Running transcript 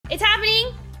It's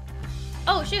happening.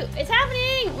 Oh shoot, it's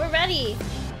happening. We're ready.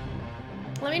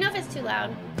 Let me know if it's too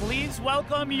loud. Please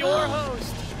welcome your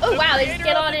host. Oh wow, they just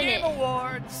get on in it.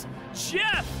 Awards,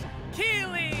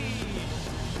 MissKyliee.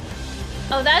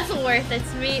 Oh, that's worth it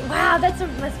to me. Wow,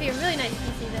 must be a really nice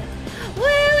PC then. Woo,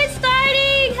 it's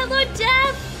starting. Hello,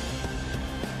 Jeff.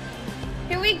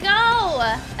 Here we go.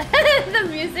 The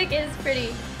music is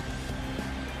pretty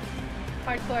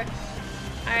hardcore.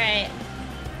 All right.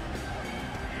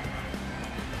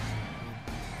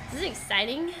 This is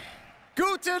exciting.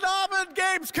 Guten Abend,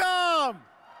 Gamescom!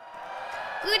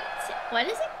 What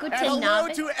is it? Guten And hello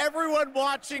Abend? to everyone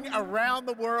watching around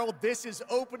the world. This is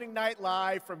opening night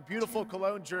live from beautiful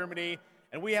Cologne, Germany.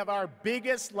 And we have our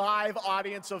biggest live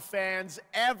audience of fans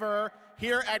ever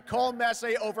here at Cologne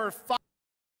Messe. Over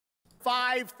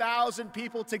 5,000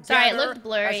 people together. Sorry, it looked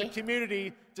blurry. As a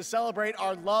community to celebrate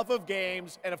our love of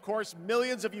games. And of course,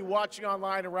 millions of you watching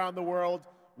online around the world.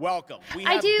 Welcome.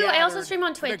 I do. I also stream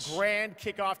on Twitch. The grand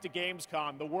kickoff to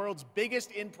Gamescom, the world's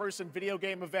biggest in-person video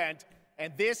game event,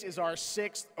 and this is our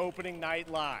 6th opening night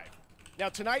live. Now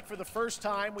tonight, for the first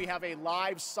time, we have a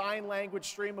live sign language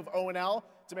stream of O&L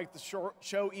to make the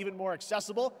show even more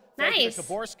accessible. Nice. Thank you to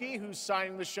Kaborski, who's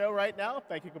signing the show right now.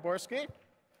 Thank you, Kaborski.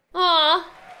 Aww.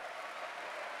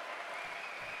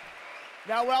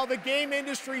 Now, while the game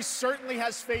industry certainly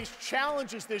has faced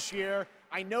challenges this year,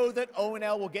 I know that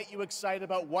O&L will get you excited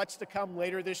about what's to come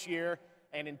later this year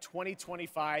and in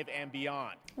 2025 and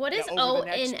beyond. What is now, over the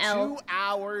next O&L? 2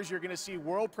 hours, you're going to see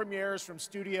world premieres from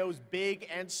studios big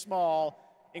and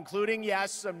small, including,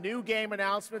 yes, some new game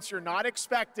announcements you're not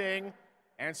expecting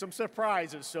and some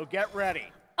surprises, so get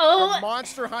ready. Oh. From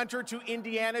Monster Hunter to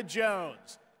Indiana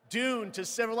Jones, Dune to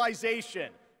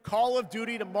Civilization, Call of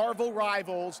Duty to Marvel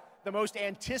Rivals, the most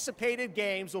anticipated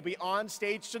games will be on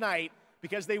stage tonight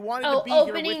because they wanted to be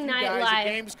here with you guys at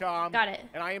Gamescom. Got it.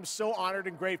 And I am so honored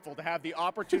and grateful to have the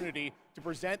opportunity to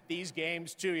present these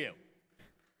games to you.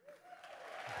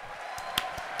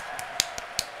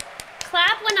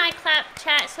 Clap when I clap,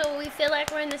 chat, so we feel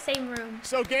like we're in the same room.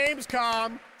 So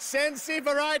Gamescom, sind Sie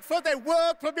bereit für the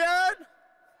world premiere?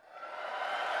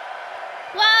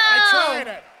 Whoa! I tried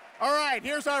it. All right,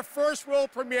 here's our first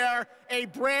world premiere, a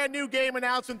brand new game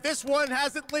announcement. This one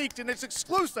hasn't leaked, and it's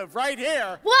exclusive right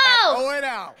here Whoa! at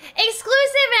O&L.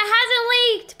 Exclusive, it hasn't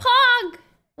leaked. Pog!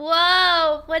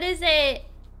 Whoa, what is it?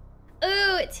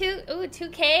 Ooh,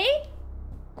 2K?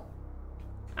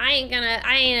 I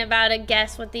ain't about to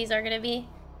guess what these are gonna be.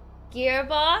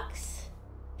 Gearbox?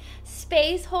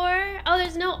 Space horror? Oh,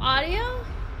 there's no audio?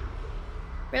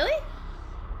 Really?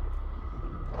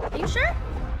 Are you sure?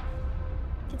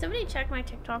 Can somebody check my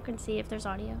TikTok and see if there's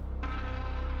audio?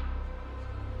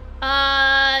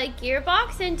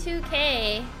 Gearbox and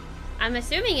 2K. I'm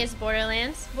assuming it's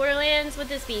Borderlands. Borderlands, would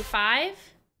this be 5?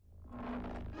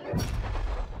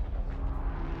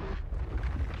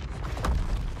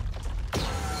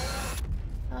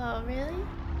 Oh, really?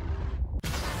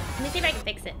 Let me see if I can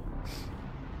fix it.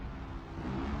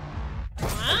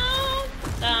 What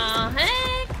the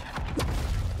heck?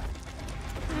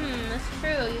 That's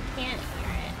true. You can't hear it.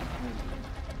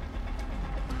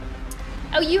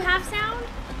 Oh, you have sound?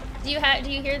 Do you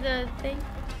hear the thing?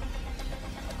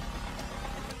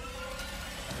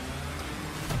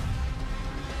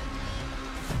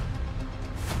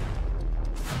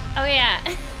 Oh yeah.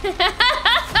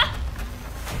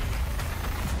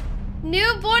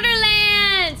 New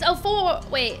Borderlands! Oh, 4.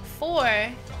 Wait,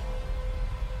 4.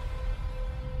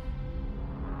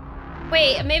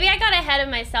 Wait, maybe I got ahead of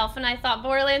myself and I thought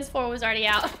Borderlands 4 was already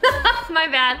out. My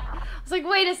bad. I was like,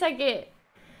 wait a second.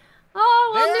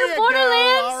 Oh, well, new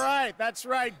Borderlands. Go. All right, that's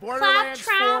right. Borderlands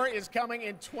 4 is coming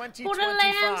in 2025.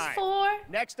 Borderlands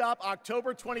 4. Next up,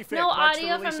 October 25th. No marks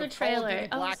audio the release from the of Call of trailer. Duty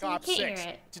Black So you Ops can't 6 hear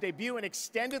it. to debut an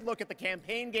extended look at the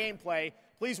campaign gameplay.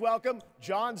 Please welcome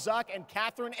John Zuck and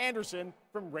Catherine Anderson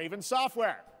from Raven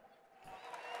Software.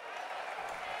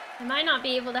 I might not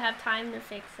be able to have time to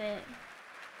fix it.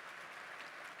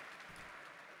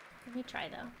 Let me try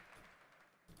though.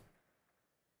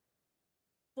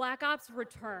 Black Ops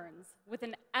returns with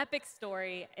an epic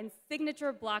story and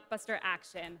signature blockbuster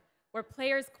action where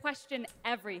players question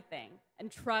everything and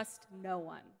trust no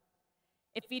one.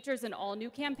 It features an all-new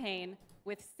campaign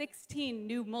with 16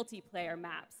 new multiplayer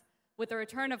maps with the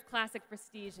return of classic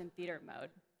Prestige and Theater mode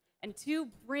and 2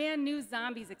 brand new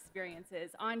Zombies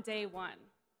experiences on day 1.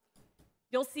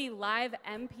 You'll see live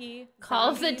MP,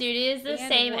 Call of Duty is the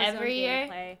same every year.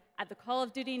 Gameplay at the Call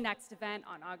of Duty Next event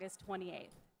on August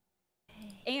 28th.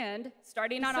 And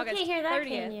starting on August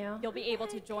 30th, you'll be able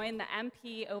to join the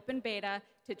MP open beta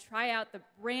to try out the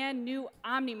brand new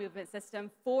Omni movement system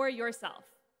for yourself.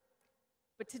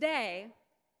 But today,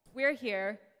 we're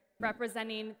here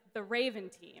representing the Raven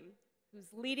team, who's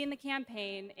leading the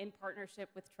campaign in partnership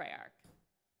with Treyarch.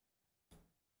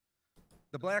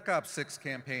 The Black Ops 6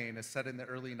 campaign is set in the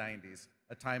early 90s,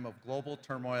 a time of global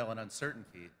turmoil and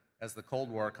uncertainty as the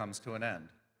Cold War comes to an end.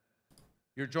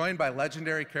 You're joined by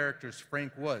legendary characters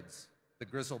Frank Woods, the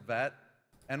grizzled vet,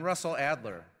 and Russell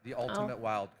Adler, the ultimate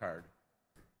wild card.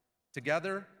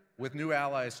 Together with new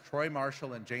allies Troy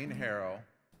Marshall and Jane Harrow,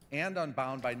 and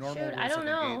unbound by normal rules of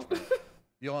engagement,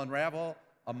 you'll unravel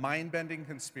a mind-bending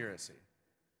conspiracy.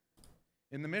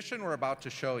 In the mission we're about to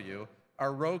show you,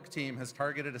 our rogue team has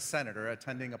targeted a senator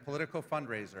attending a political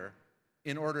fundraiser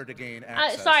in order to gain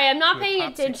access. Sorry, I'm not to a paying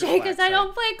top-secret attention because I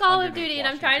don't play Call of underneath Duty and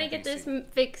I'm trying to get Washington,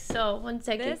 this fixed. So 1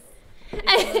 second. This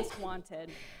is Most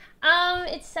Wanted.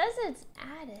 It says it's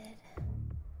added.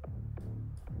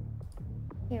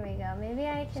 Here we go. Maybe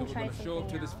I can try something else. So we're gonna show up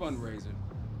to this fundraiser,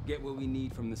 get what we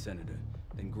need from the senator,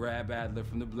 then grab Adler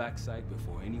from the black site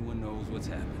before anyone knows what's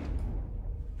happened.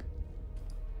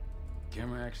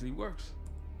 Camera actually works.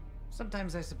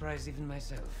 Sometimes I surprise even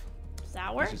myself.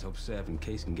 Sour? Let's just hope Sev and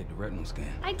Case can get the retinal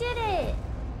scan. I did it!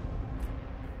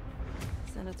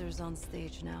 Senator's on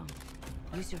stage now.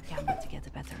 Use your camera to get a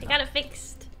better look. I got it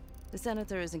fixed. The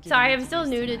senator isn't. Sorry, I'm still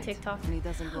new to TikTok. And he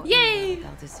doesn't go Yay!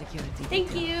 without his security.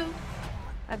 Thank you.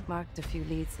 I've marked a few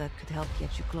leads that could help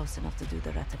get you close enough to do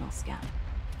the retinal scan.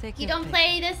 You don't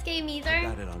play this game either?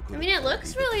 I mean, it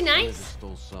looks really nice.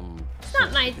 It's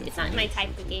not my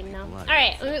type of game though. All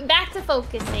right, back to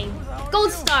focusing.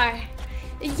 Gold star.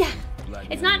 Yeah.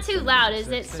 It's not too loud, is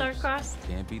it, Starcross?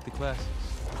 Can't beat the classics.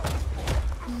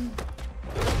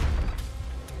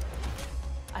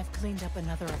 I've cleaned up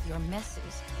another of your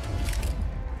messes.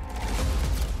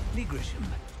 Lee Grisham,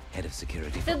 head of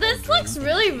security. So this looks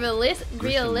really realistic.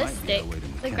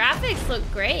 The graphics look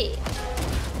great.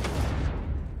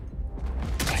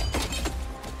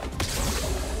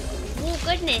 Oh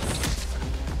goodness.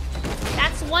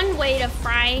 That's one way to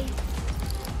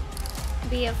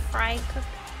be a fry cook.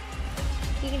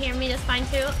 You can hear me just fine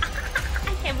too.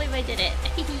 I can't believe I did it.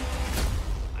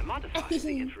 I modified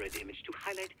the infrared image to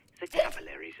highlight the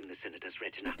capillaries in the senator's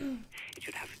retina. It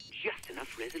should have just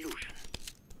enough resolution.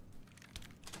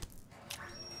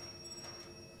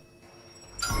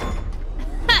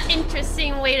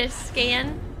 Interesting way to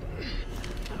scan.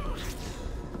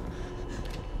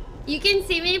 You can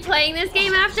see me playing this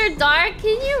game after dark?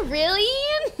 Can you really,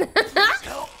 Ian?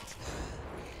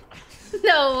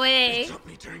 No way. It took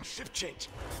me during shift change.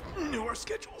 Knew our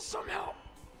schedule somehow.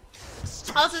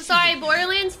 Also, sorry,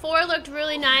 Borderlands 4 looked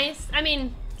really nice. I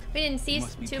mean, we didn't see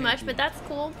too much, but that's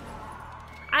cool.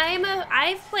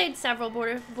 I've played several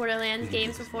Borderlands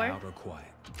games before.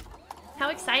 How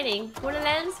exciting.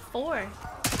 Borderlands 4.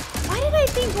 Why did I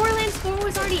think Borderlands 4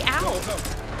 was already out?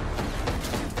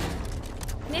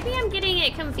 Maybe I'm getting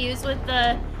it confused with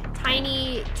the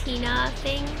Tiny Tina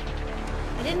thing.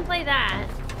 I didn't play that.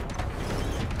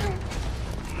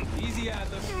 Easy,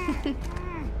 Adler.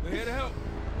 We're here to help.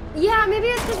 Yeah, maybe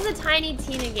it's because of the Tiny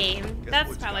Tina game.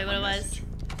 That's probably what it was.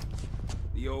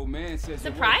 The old man says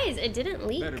surprise, it didn't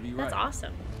leak. That's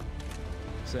awesome.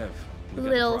 Sev,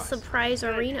 little surprise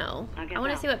Reno. I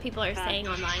want to see what people are saying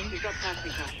online.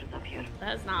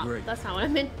 That's not what I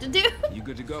meant to do. You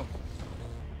good to go?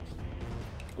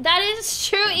 That is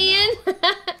true, Ian.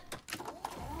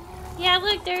 Yeah,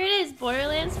 look, there it is.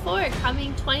 Borderlands 4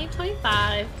 coming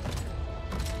 2025.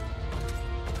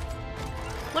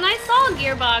 When I saw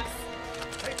Gearbox,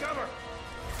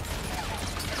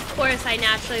 of course I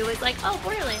naturally was like, oh,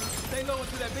 Borderlands. Stay low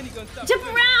until that minigun stops. Jump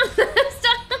around!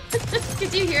 Stop!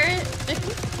 Could you hear it?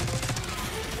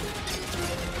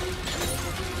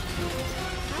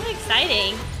 How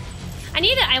exciting.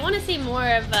 I want to see more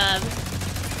of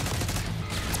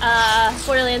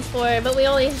Borderlands 4, but we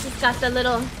only just got the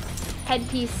little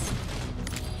headpiece.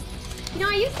 You know,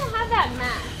 I used to have that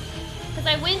mask. Because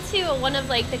I went to one of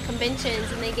like the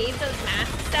conventions and they gave those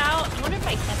masks out. I wonder if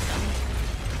I kept them.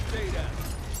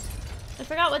 I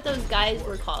forgot what those guys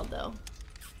were called though.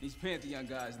 These Pantheon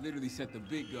guys literally sent the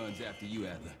big guns after you,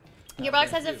 Adler. Gearbox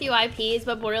has a few IPs,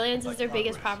 but is their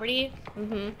biggest property.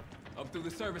 Up through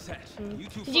the service hatch.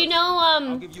 Did you know,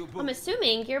 I'm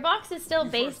assuming Gearbox is still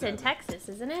based in Texas,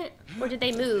 isn't it? Or did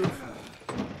they move?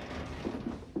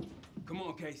 Come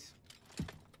on, Case.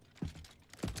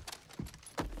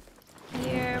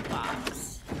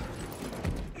 Gearbox.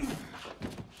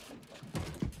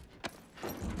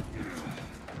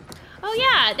 Oh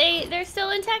yeah, they're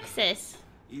still in Texas.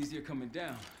 Easier coming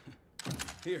down.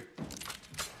 Here.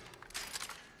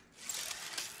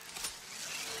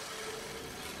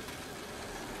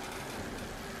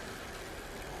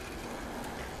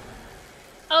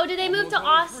 Oh, did they move to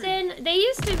Austin? They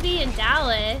used to be in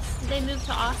Dallas. Did they move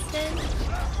to Austin?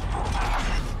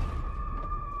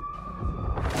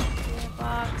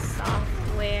 Gearbox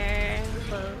software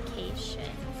location.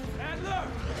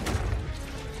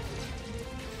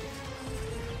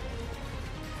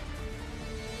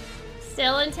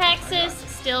 Still in Texas,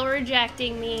 still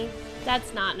rejecting me.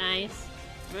 That's not nice.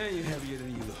 Man, you're heavier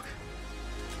than you look.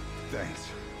 Thanks.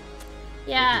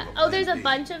 Yeah. Oh, there's a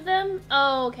bunch of them?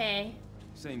 Oh, okay.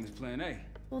 Same as plan A.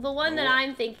 Well, the one that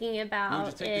I'm thinking We'll about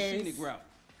just take the scenic route.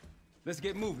 Let's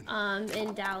get moving.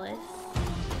 In Dallas.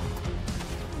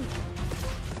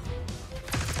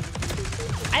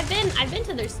 I've been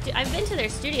to their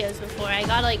studios before. I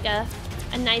got like a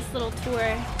nice little tour.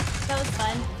 That was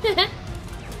fun.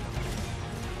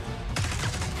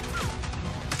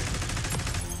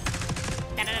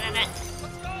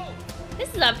 This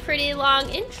is a pretty long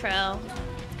intro.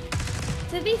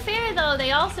 To be fair though,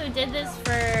 they also did this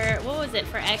for, what was it,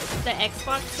 for the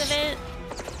Xbox event?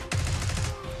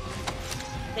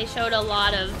 They showed a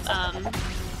lot of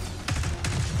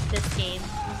this game.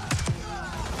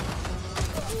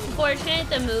 Unfortunate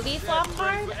the movie flopped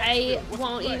hard. I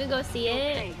won't even go see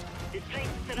it.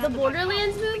 The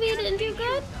Borderlands movie didn't do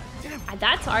good?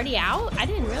 That's already out? I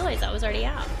didn't realize that was already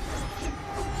out.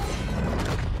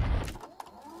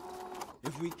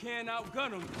 If we can't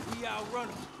outgun them, we outrun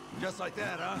them. Just like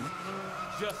that, huh?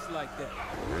 Just like that.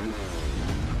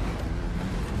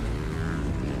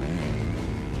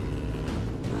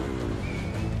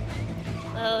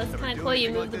 Oh, it's kind of cool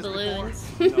you moved the balloons.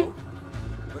 No,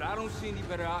 but I don't see any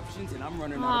better options, and I'm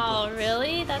running out of Oh, bullets.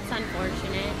 really? That's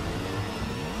unfortunate.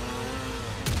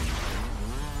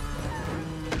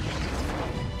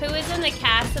 Who is in the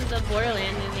cast of the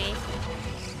Borderlands movie?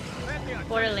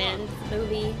 Borderlands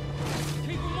movie.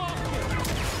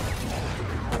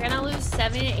 We're gonna lose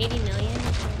 70 to 80 million.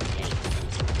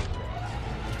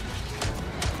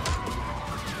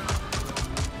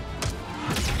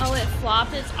 Oh, it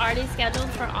flopped. It's already scheduled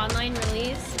for online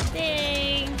release.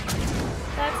 Dang.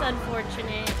 That's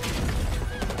unfortunate.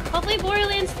 Hopefully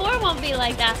Borderlands 4 won't be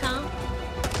like that, huh?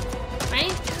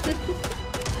 Right?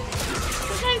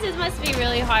 Sometimes it must be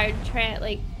really hard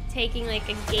like taking like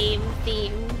a game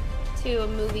theme to a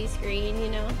movie screen, you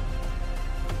know?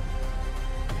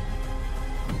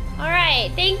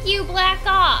 Alright, thank you, Black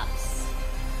Ops.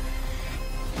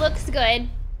 Looks good.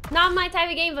 Not my type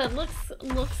of game, but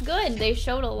looks good. They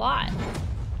showed a lot.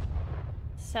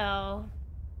 So,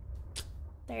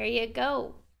 there you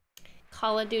go.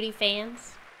 Call of Duty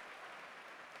fans.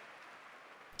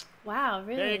 Wow,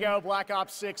 really? There you go, Black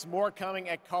Ops 6. More coming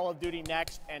at Call of Duty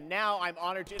next. And now I'm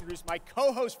honored to introduce my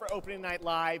co-host for Opening Night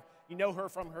Live. You know her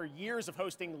from her years of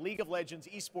hosting League of Legends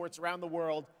esports around the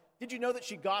world. Did you know that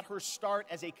she got her start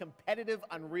as a competitive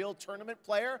Unreal Tournament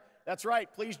player? That's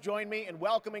right. Please join me in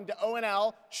welcoming to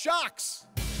ONL, Shocks.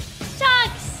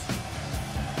 Shocks!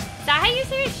 Is that how you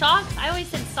say it? Shocks? I always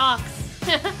said socks.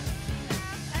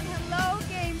 And hello,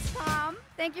 Gamescom.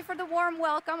 Thank you for the warm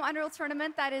welcome. Unreal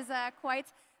Tournament, that is quite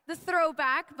the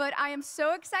throwback, but I am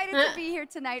so excited to be here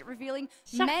tonight revealing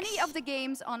many of the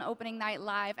games on Opening Night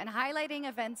Live and highlighting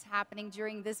events happening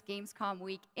during this Gamescom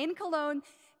week in Cologne.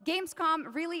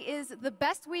 Gamescom really is the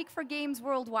best week for games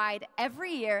worldwide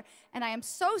every year, and I am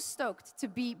so stoked to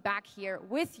be back here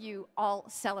with you all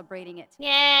celebrating it.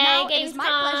 Yay, now, Gamescom! It is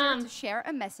my pleasure to share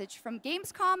a message from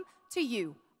Gamescom to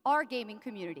you, our gaming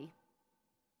community.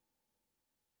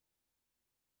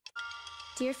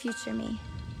 Dear future me,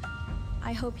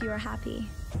 I hope you are happy.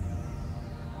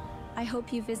 I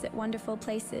hope you visit wonderful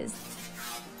places,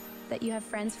 that you have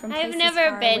friends from places I've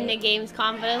never far been away, to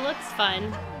Gamescom, but it looks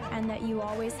fun. and that you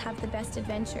always have the best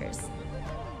adventures.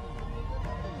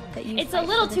 That you It's a fight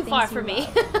little the too far things for you me.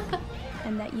 love,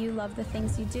 and that you love the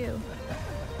things you do.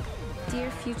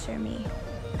 Dear future me,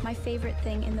 my favorite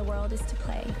thing in the world is to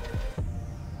play.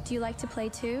 Do you like to play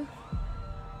too?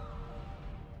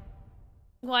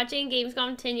 Watching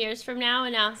Gamescom 10 years from now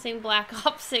announcing Black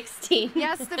Ops 16.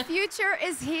 Yes, the future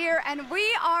is here, and we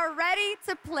are ready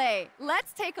to play.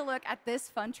 Let's take a look at this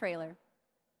fun trailer.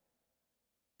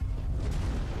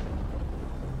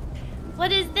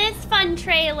 What is this fun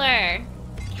trailer?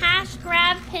 Cash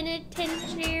grab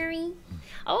penitentiary.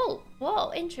 Oh,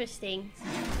 whoa, interesting.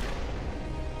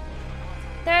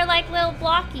 They're like little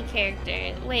blocky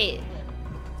characters. Wait.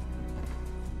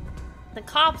 The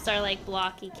cops are like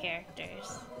blocky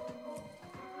characters.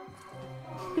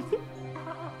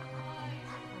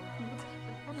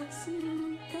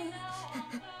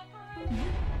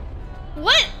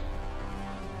 What?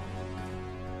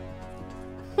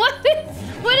 What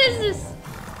is this?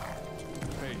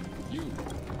 Hey, you.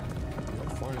 You're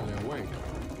finally awake.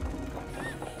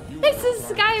 This is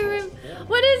Skyrim.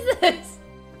 What is this?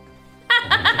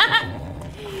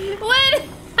 What?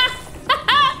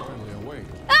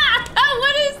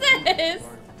 What is this?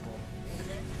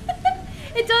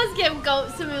 It does give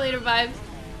Goat Simulator vibes.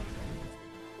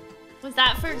 Was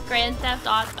that for Grand Theft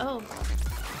Auto? Oh.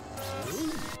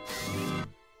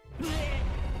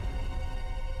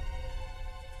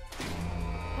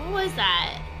 What was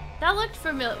that? That looked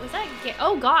familiar. Was that?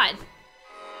 Oh God.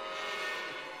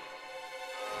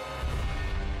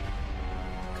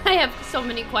 I have so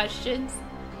many questions.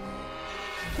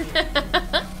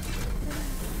 That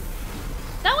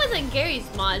wasn't Gary's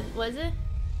mod, was it?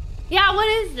 Yeah, what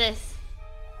is this?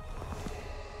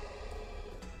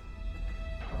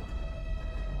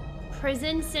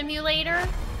 Prison Simulator?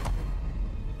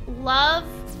 Love?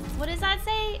 What does that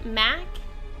say? Mac?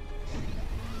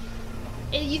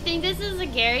 You think this is a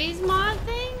Gary's mod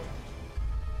thing?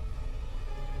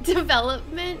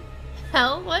 Development?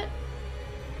 Hell, what?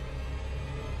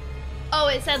 Oh,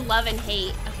 it said love and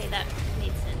hate. Okay, that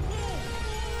made sense.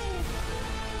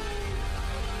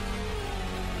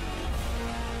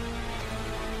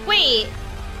 Wait.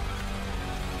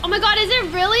 Oh my god, is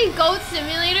it really Goat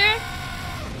Simulator?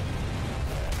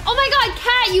 Oh my god,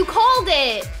 Kat, you called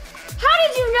it! How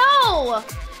did you know?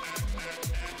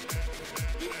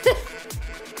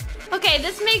 Okay,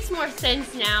 this makes more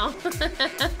sense now.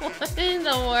 What in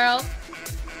the world?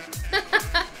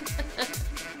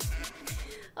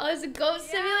 Oh, it's a Goat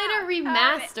Simulator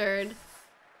remastered.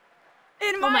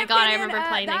 In oh my god, opinion, I remember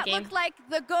playing that game. That looked like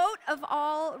the GOAT of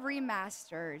all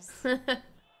remasters. Okay,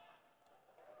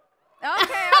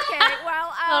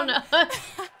 well, oh no.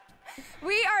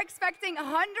 We are expecting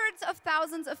hundreds of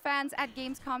thousands of fans at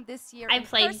Gamescom this year. I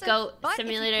played Goat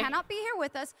Simulator. If you cannot be here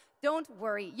with us, don't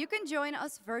worry. You can join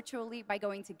us virtually by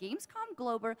going to Gamescom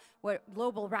Global, where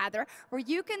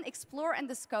you can explore and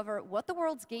discover what the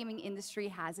world's gaming industry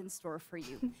has in store for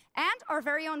you. And our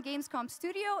very own Gamescom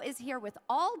studio is here with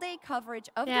all-day coverage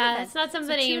of the event. It's not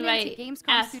something you might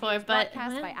ask for, but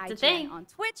by it's a thing. on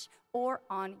Twitch or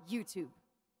on YouTube.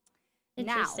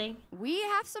 Interesting. Now, we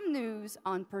have some news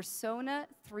on Persona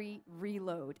 3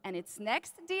 Reload and its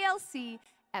next DLC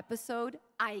episode,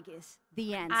 Aegis,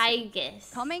 the Answer.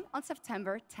 Aegis. Coming on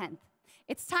September 10th.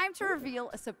 It's time to reveal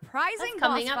a surprising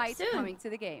boss fight coming to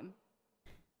the game.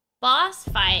 Boss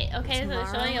fight. Okay, so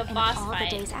they're showing a boss all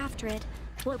fight. The days after it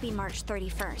will be March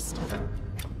 31st.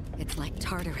 It's like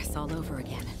Tartarus all over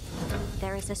again.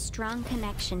 There is a strong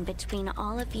connection between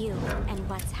all of you and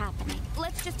what's happening.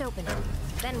 Let's just open it.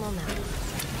 Then we'll know.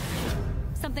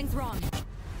 Something's wrong.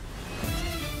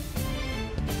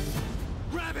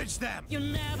 Ravage them! You'll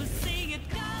never see it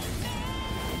coming.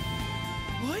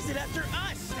 Why is it after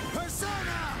us?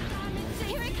 Persona!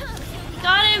 Here it comes!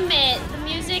 Gotta admit, the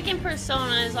music in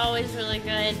Persona is always really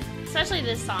good. Especially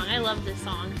this song. I love this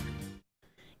song.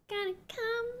 Gotta come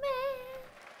in.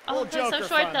 Oh, that's so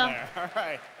short though. All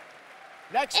right.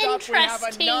 Next up, we have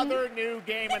another new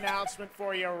game announcement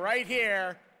for you right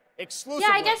here, exclusively.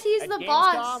 Yeah, I guess he's the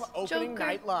boss. Opening Joker.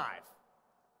 night live.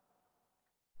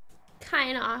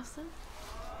 Kind of awesome.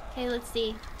 Okay, let's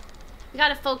see. We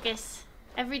gotta focus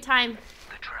every time.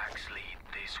 The tracks lead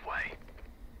this way.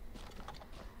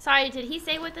 Sorry, did he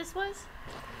say what this was?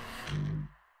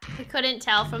 I couldn't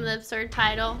tell from the absurd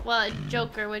title. Well,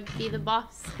 Joker would be the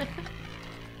boss.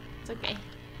 It's okay.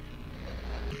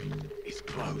 He's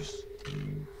close.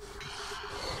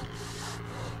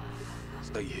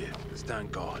 Stay here.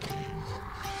 Stand guard.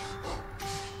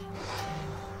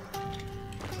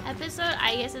 Episode,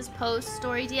 I guess, is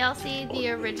post-story DLC. The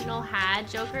original had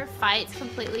Joker fights.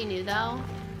 Completely new, though.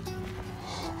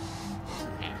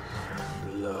 Okay.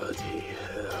 Bloody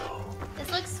hell.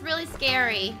 This looks really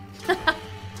scary.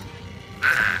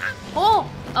 Oh!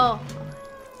 Oh.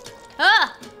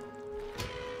 Ah!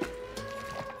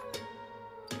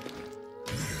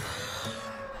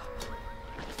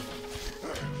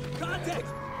 Contact!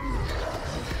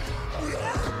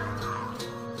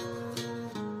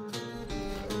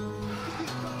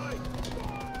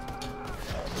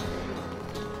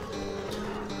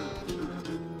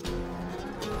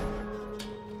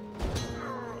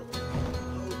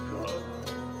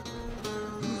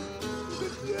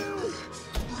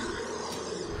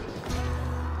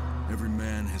 Every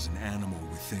man has an animal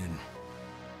within.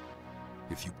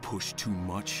 If you push too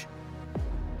much,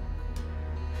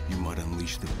 you might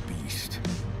unleash the beast.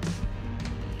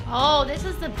 Oh, this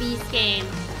is the Beast game.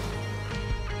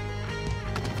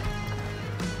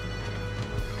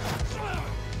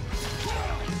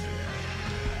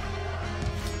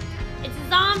 It's a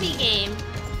zombie game.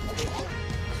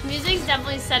 Music's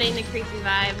definitely setting the creepy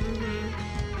vibe.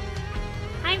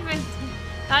 Hi, Brenton.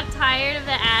 Got tired of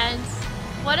the ads.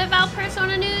 What about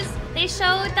Persona news? They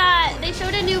showed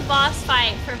a new boss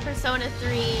fight for Persona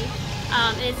 3.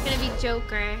 And it's gonna be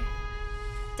Joker.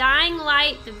 Dying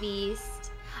Light the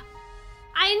Beast.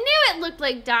 I knew it looked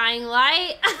like Dying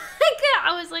Light.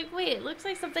 I was like, wait, it looks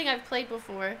like something I've played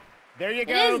before. There you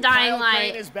go. It is Dying Kyle Light.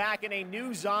 Crane is back in a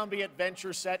new zombie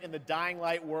adventure set in the Dying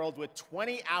Light world with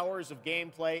 20 hours of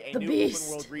gameplay, a new open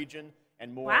world region,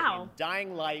 and more in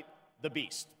Dying Light the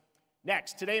Beast.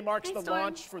 Next, today marks the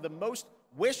launch for the most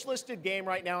wishlisted game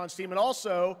right now on Steam, and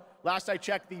also, last I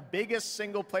checked, the biggest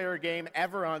single-player game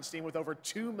ever on Steam with over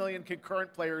 2 million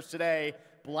concurrent players today,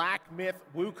 Black Myth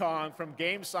Wukong from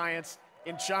Game Science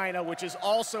in China, which is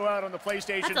also out on the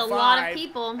PlayStation 5. That's a lot of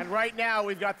people. And right now,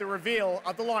 we've got the reveal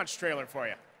of the launch trailer for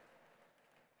you.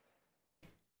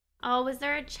 Oh, was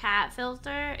there a chat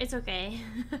filter? It's okay.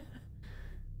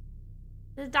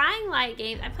 The Dying Light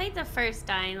game, I played the first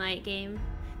Dying Light game.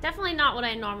 Definitely not what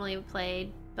I normally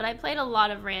played, but I played a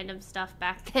lot of random stuff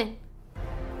back then.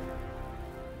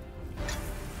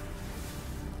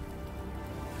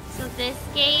 So this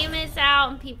game is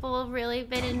out and people have really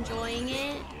been enjoying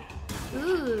it.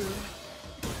 Ooh.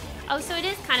 Oh, so it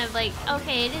is kind of like,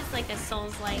 okay, it is like a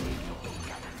Souls-like.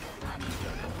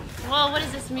 Whoa, what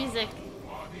is this music?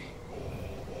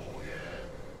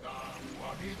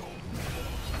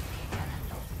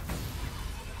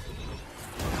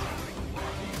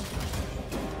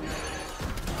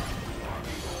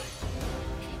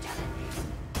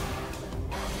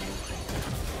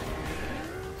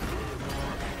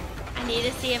 I need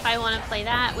to see if I want to play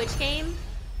that. Which game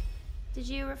did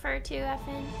you refer to,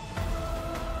 Effin?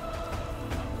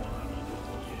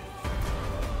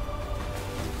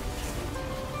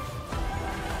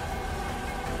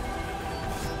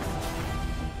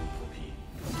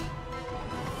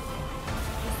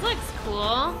 This looks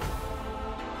cool.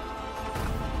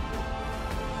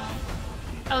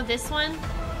 Oh, this one?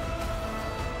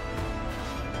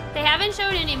 They haven't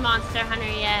showed any Monster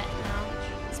Hunter yet.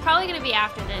 It's probably gonna be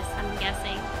after this, I'm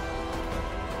guessing.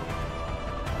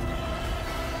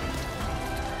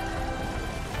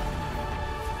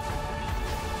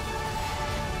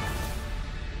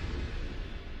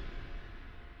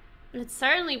 It's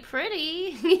certainly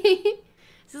pretty.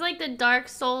 This is like the Dark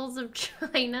Souls of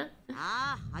China.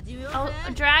 Oh,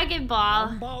 Dragon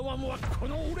Ball.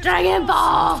 Dragon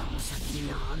Ball!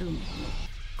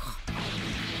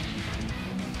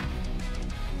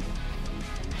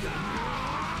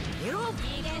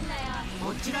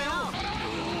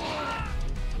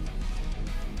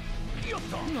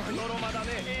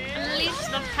 Unleash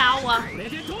the power.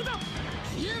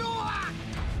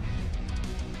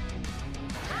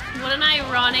 What an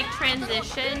ironic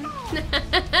transition.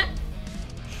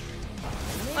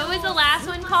 What was the last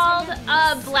one called?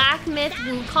 Black Myth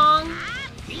Wukong.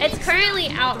 It's currently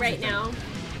out right now.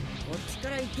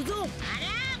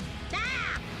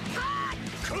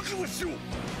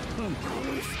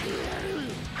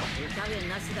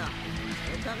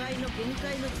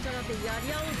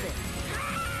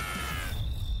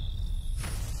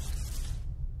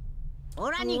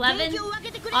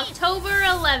 October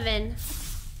 11.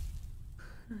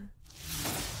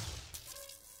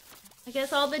 I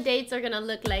guess all the dates are gonna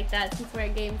look like that since we're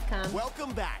at Gamescom.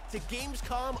 Welcome back to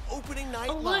Gamescom opening night.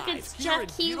 Oh look, it's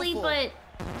MissKyliee, but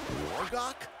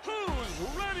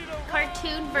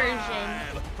cartoon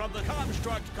version. From the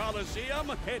Construct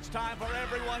Coliseum, it's time for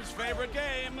everyone's favorite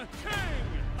game, King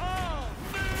of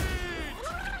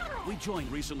Meat! We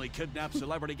joined recently kidnapped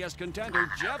celebrity guest contender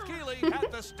Jeff Keighley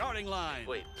at the starting line.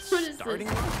 Wait, what is starting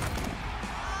line?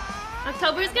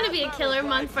 October is going to be a killer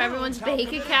month for everyone's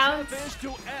bank accounts.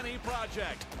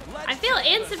 I feel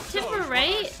in September,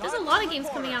 right? There's a lot of games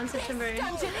coming out in September.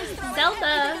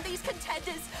 Zelda. These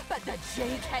contenders, but the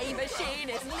JK machine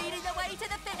is leading the way to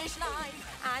the finish line,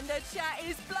 and the chat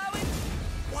is blowing.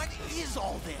 What is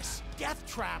all this? Death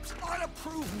traps,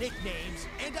 unapproved nicknames,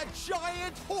 and a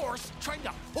giant horse trying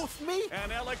to hoof me?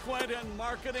 An eloquent and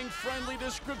marketing-friendly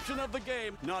description of the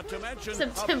game, not to mention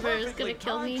September is gonna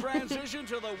kill me. Transition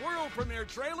to the world premiere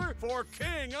trailer for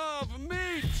King of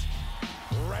Meat.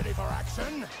 Ready for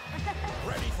action?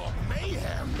 Ready for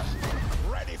mayhem?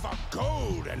 Ready for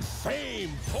gold and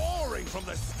fame pouring from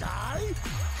the sky?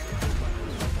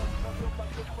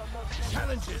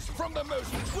 Challenges from the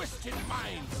most twisted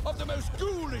minds of the most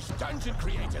ghoulish dungeon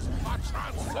creators are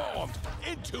transformed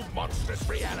into monstrous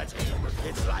reality.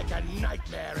 It's like a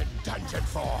nightmare in dungeon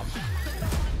form.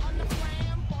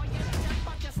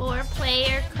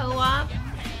 4-player co-op.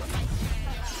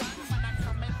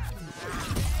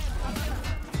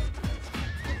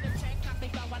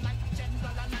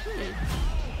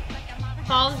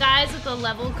 Fall Guys with a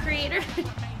level creator.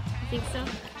 think so?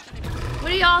 What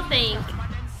do y'all think?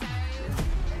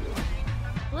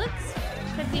 Looks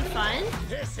could be fun.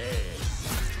 This is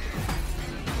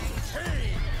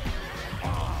King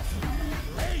of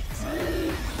Mate.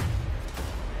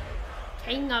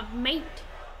 King of Mate.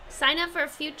 Sign up for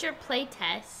future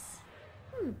playtests.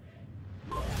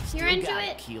 You're into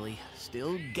it? Kylie.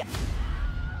 Still got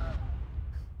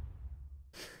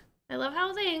I love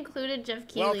how they included Jeff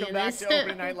Keighley Welcome in back this. to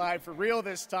Opening Night Live for real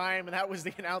this time, and that was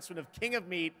the announcement of King of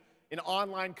Meat, an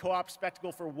online co-op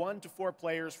spectacle for 1 to 4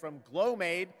 players from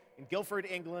Glowmade in Guildford,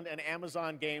 England, and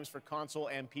Amazon Games for console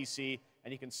and PC,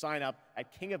 and you can sign up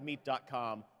at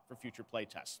kingofmeat.com for future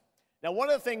playtests. Now, one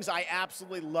of the things I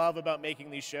absolutely love about making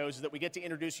these shows is that we get to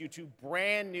introduce you to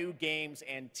brand new games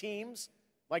and teams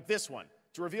like this one.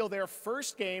 To reveal their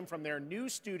first game from their new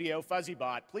studio,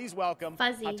 FuzzyBot, please welcome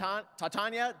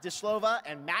Tatania Dislova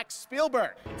and Max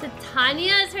Spielberg.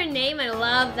 Titania is her name. I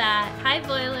love that. Hi,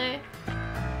 Boiler.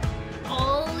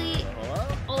 Oli.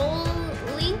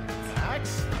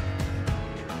 Max.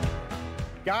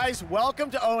 Guys,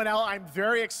 welcome to ONL. I'm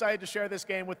very excited to share this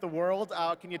game with the world.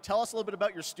 Can you tell us a little bit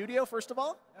about your studio, first of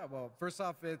all? Yeah, well, first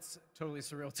off, it's totally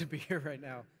surreal to be here right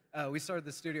now. We started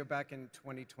the studio back in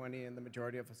 2020, and the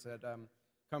majority of us had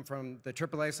come from the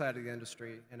AAA side of the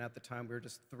industry, and at the time we were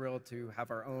just thrilled to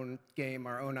have our own game,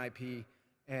 our own IP,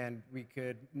 and we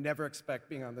could never expect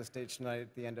being on this stage tonight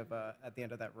at the end of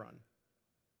that run.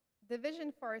 The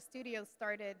vision for our studio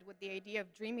started with the idea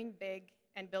of dreaming big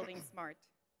and building smart.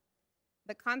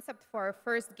 The concept for our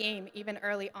first game, even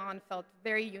early on, felt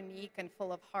very unique and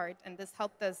full of heart, and this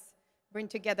helped us bring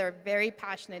together a very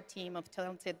passionate team of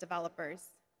talented developers.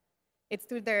 It's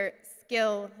through their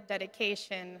skill,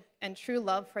 dedication, and true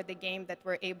love for the game that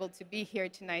we're able to be here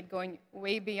tonight, going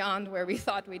way beyond where we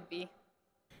thought we'd be.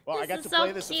 Well, I got This to is so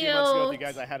play this a few months ago with you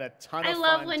cute. guys. I had a ton of I fun.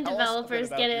 love when Tell us a bit developers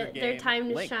about get your it their game, time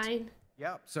to Linked. shine.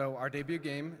 Yeah, so our debut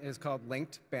game is called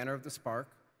Linked, Banner of the Spark.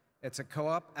 It's a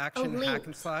co-op action hack Linked.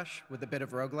 and slash with a bit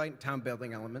of roguelite and town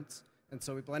building elements. And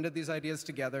so we blended these ideas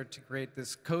together to create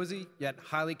this cozy yet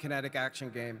highly kinetic action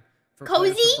game for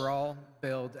players Cozy? to brawl,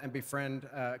 build, and befriend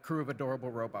a crew of adorable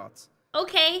robots.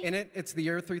 Okay. In it, it's the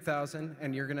year 3000,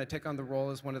 and you're going to take on the role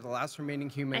as one of the last remaining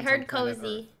humans I heard on planet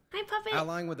cozy. Earth. Hi, Puppet.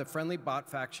 Allying with a friendly bot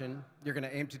faction, you're going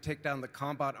to aim to take down the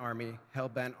Combot army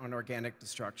hell-bent on organic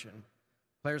destruction.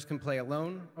 Players can play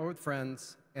alone or with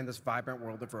friends in this vibrant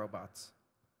world of robots.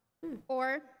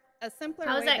 Or a simpler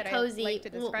How is way that that cozy? I like to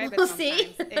describe We'll it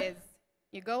see. sometimes is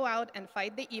you go out and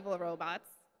fight the evil robots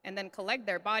and then collect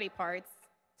their body parts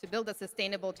to build a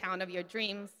sustainable town of your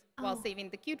dreams while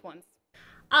saving the cute ones.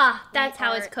 Ah, that's We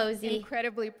how it's are cozy.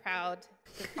 Incredibly proud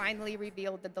to finally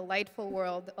reveal the delightful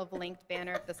world of Linked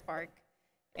Banner of the Spark.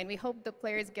 And we hope the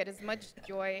players get as much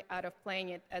joy out of playing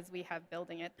it as we have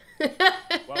building it.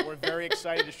 Well, we're very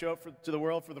excited to show it to the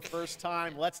world for the first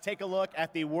time. Let's take a look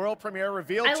at the world premiere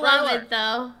reveal I trailer. love it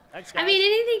though. Thanks, I guys. mean,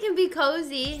 anything can be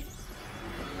cozy.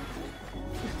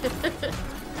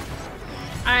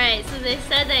 All right, so they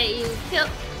said that you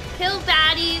kill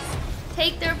baddies,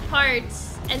 take their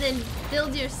parts, and then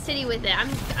build your city with it.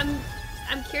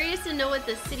 I'm curious to know what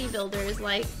the city builder is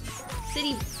like.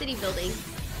 City building.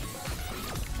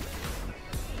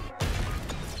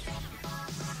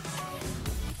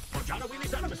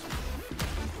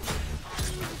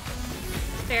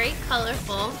 Very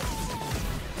colorful.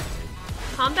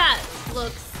 Combat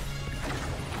looks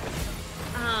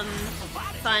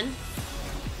fun.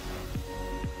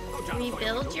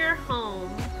 Rebuild your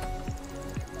home.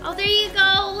 Oh, there you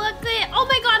go. Look at, oh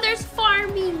my god, there's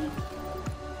farming.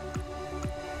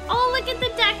 Oh, look at the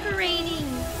decorating.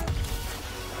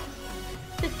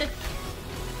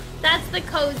 That's the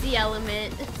cozy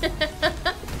element.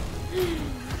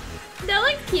 That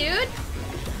looks cute.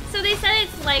 So they said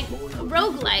it's like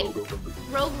roguelite.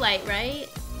 Roguelite, right?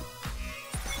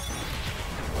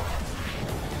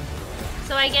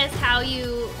 So I guess how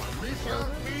you build.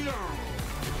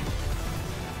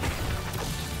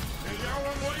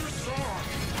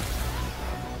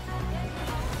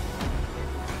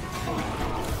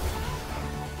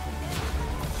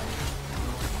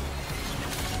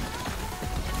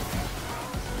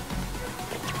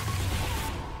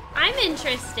 I'm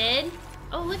interested.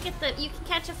 Oh, look at the, you can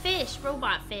catch a fish,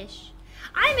 robot fish.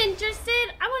 I'm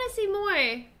interested. I want to see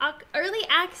more. Early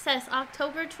access,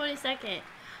 October 22nd.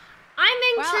 I'm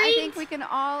intrigued. Well, I think we can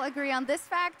all agree on this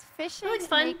fact. Fishing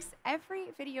fun. makes every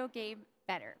video game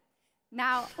better.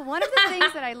 Now, one of the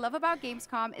things that I love about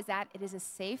Gamescom is that it is a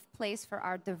safe place for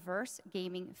our diverse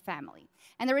gaming family.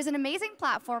 And there is an amazing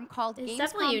platform called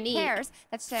Gamescom Cares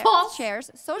that shares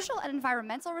social and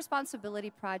environmental responsibility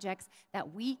projects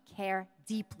that we care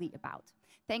deeply about.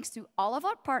 thanks to all of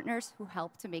our partners who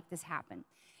helped to make this happen.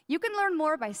 You can learn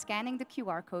more by scanning the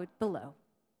QR code below.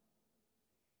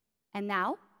 And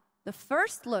now, the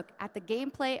first look at the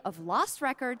gameplay of Lost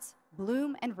Records,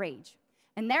 Bloom and Rage,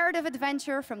 a narrative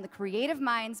adventure from the creative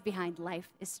minds behind Life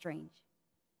is Strange.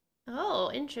 Oh,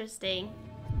 interesting.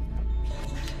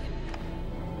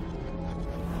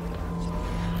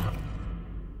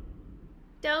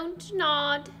 Don't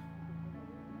nod.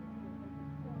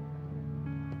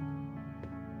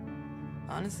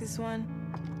 Honestly, Swan,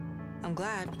 I'm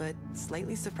glad, but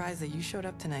slightly surprised that you showed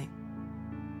up tonight.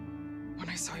 When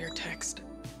I saw your text,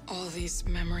 all these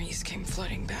memories came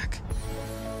flooding back.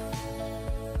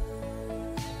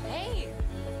 Hey,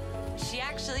 she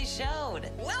actually showed.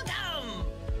 Welcome!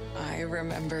 I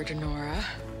remembered Nora,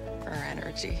 her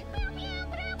energy.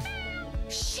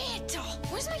 Shit!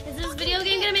 Where's my Is this video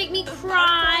game gonna make me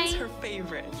cry? That's her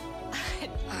favorite.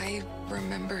 I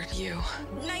remembered you.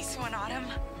 Nice one, Autumn.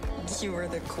 You were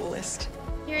the coolest.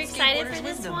 You're excited for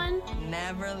this one?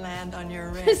 Never land on your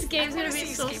wrist. This game's gonna be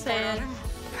so sad.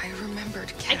 I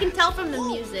remembered Kat. I can tell from the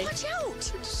music. Watch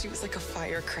out! She was like a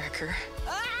firecracker.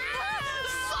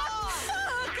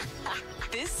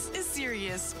 Fuck! This is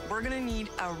serious. We're gonna need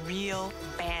a real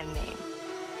band name.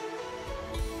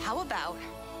 How about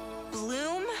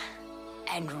Bloom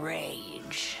and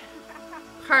Rage?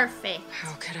 Perfect.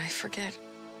 How could I forget?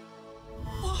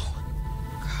 Whoa.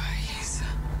 Guys.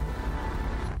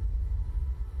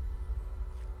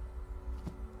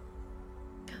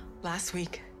 Last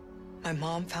week, my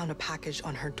mom found a package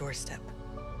on her doorstep.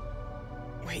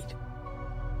 Wait.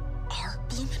 Are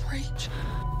Bloom and Rage?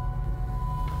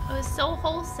 It was so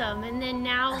wholesome, and then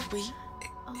now... Are we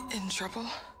in trouble?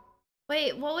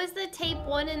 Wait, what was the tape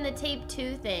 1 and the tape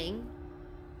 2 thing?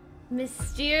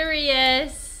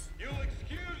 Mysterious. You'll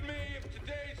excuse me if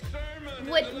today's sermon...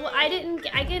 What, I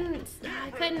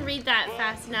couldn't read that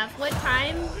fast enough. What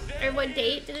time, or what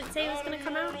date did it say it was gonna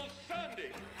come out?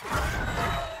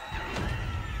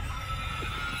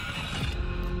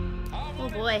 Oh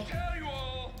boy.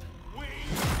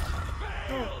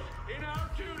 Oh.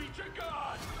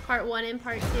 Part 1 and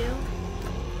part 2.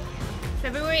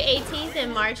 February 18th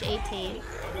and March 18th.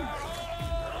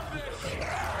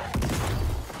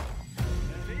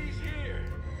 These here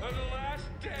are the last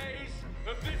days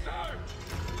of this art.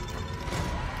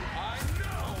 I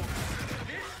know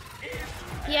this is...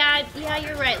 Yeah,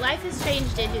 you're right. Life is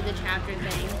Strange did do the chapter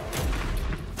thing.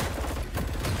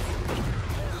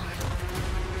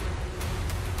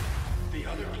 The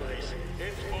other place,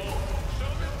 it's full. So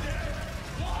the dead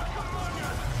walk among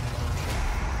us.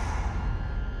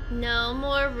 No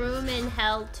more room in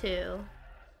hell 2.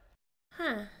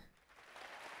 Huh.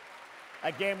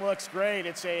 That game looks great.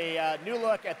 It's a new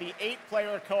look at the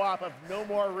 8-player co-op of No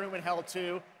More Room in Hell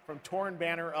 2 from Torn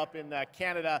Banner up in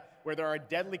Canada, where there are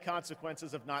deadly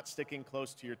consequences of not sticking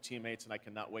close to your teammates, and I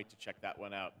cannot wait to check that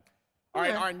one out. All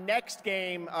right, our next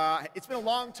game, it's been a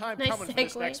long time coming for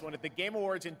this next one. At the Game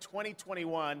Awards in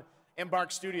 2021,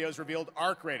 Embark Studios revealed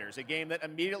Arc Raiders, a game that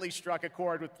immediately struck a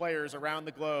chord with players around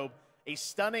the globe, a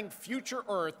stunning future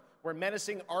Earth where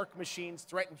menacing Arc machines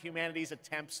threaten humanity's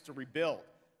attempts to rebuild.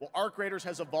 Well, Arc Raiders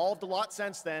has evolved a lot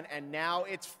since then, and now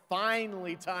it's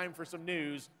finally time for some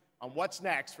news on what's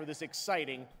next for this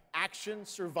exciting action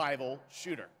survival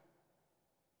shooter.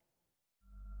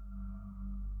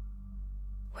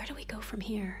 Where do we go from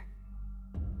here?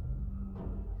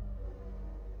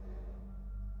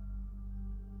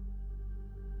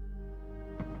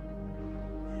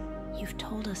 You've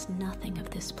told us nothing of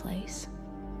this place.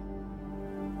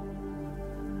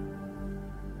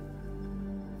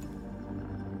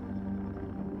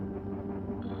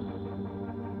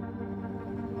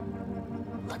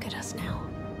 Look at us now.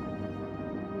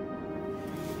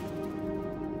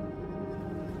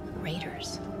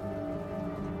 Raiders.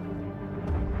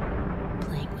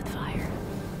 Playing with fire.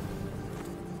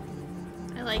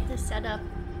 I like this setup.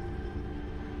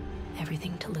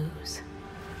 Everything to lose.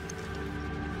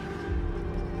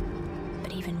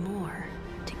 But even more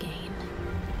to gain.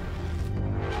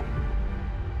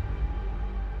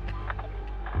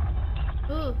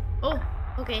 Ooh, oh,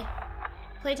 okay.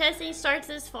 Playtesting starts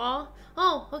this fall.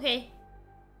 Oh, okay.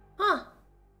 Huh.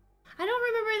 I don't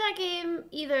remember that game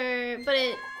either, but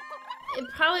it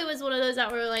probably was one of those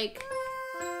that were like...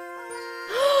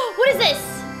 What is this?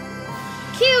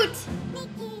 Cute!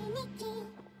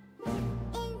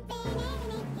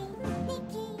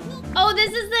 Oh,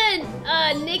 this is the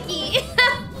Nikki.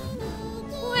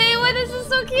 Wait, what? This is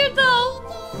so cute though.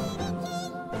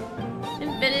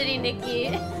 Infinity Nikki.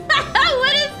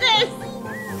 What is this?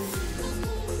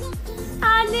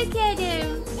 Ah, look at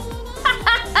him.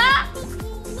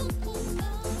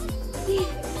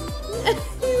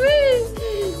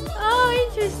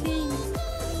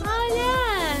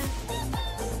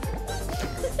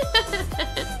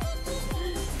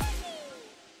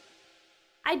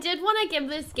 wanna give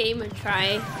this game a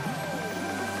try.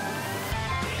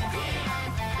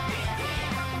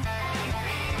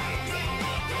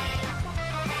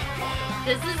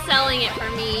 This is selling it for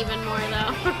me even more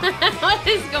though. What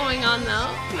is going on though?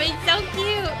 But it's so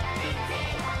cute.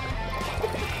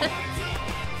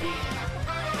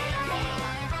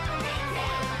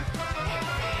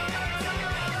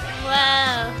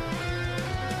 Wow.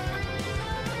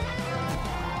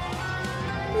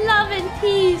 Love and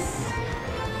peace.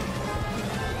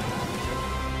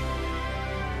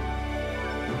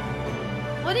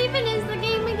 What even is the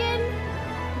game again?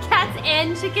 Cats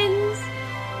and chickens?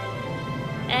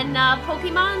 And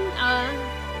Pokemon?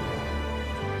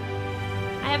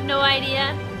 I have no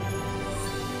idea.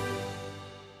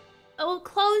 Oh,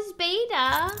 closed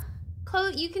beta.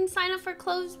 You can sign up for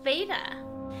closed beta.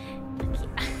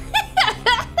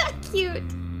 Cute.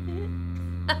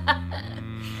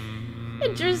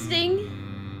 Interesting.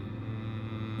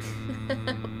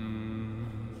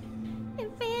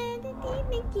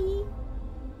 Mickey.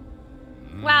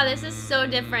 Wow, this is so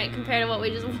different compared to what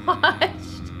we just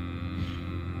watched.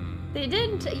 They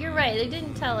didn't, you're right, they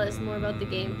didn't tell us more about the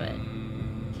game, but...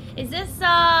 Is this,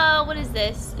 what is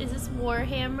this? Is this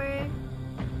Warhammer?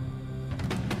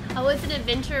 Oh, it's an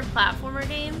adventure platformer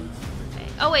game? Okay.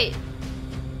 Oh, wait.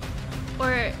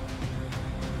 Or...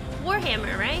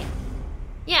 Warhammer, right?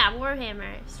 Yeah,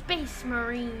 Warhammer. Space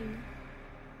Marine.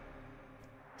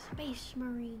 Space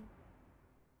Marine.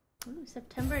 Ooh,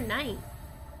 September 9th.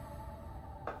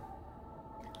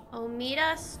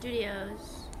 Omida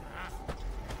Studios.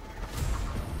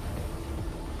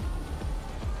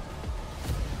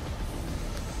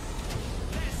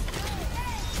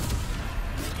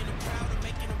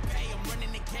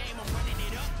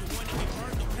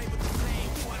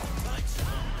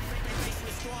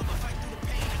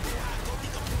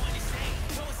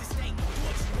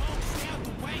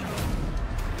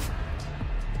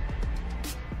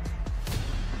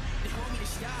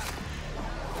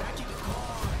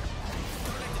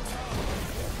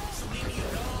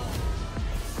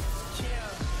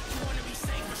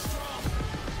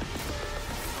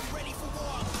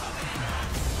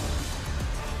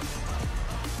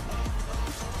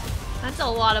 That's a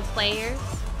lot of players.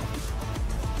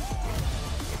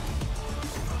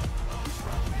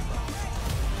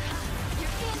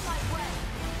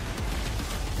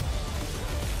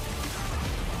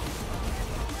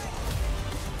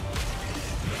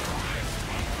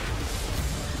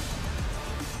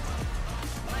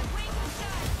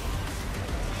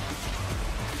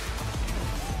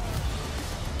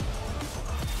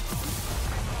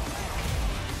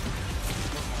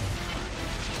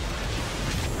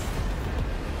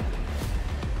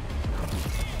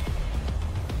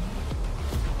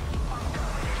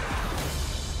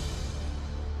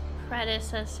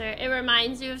 Predecessor. It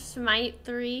reminds you of Smite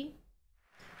 3.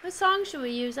 What song should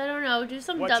we use? I don't know. Do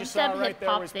some dubstep hip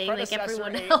hop thing like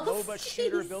everyone else. MOBA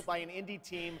shooter built by an indie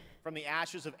team from the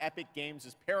ashes of Epic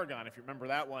Games' Paragon. If you remember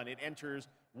that one, it enters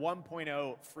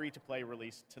 1.0 free-to-play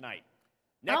release tonight.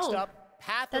 Next up,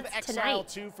 Path of Exile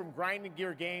 2 from Grinding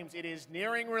Gear Games. It is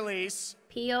nearing release.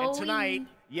 POE. And tonight,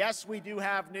 yes, we do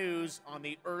have news on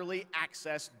the early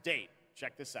access date.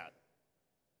 Check this out.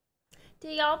 Do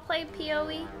y'all play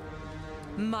POE?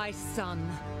 My son,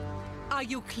 are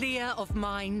you clear of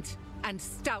mind and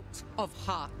stout of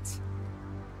heart?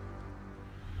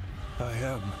 I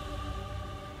am.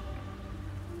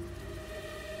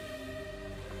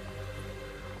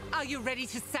 Are you ready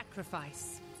to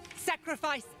sacrifice?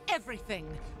 Sacrifice everything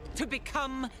to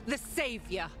become the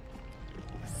savior.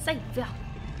 Savior.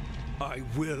 I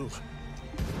will.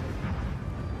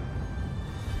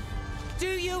 Do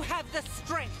you have the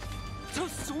strength to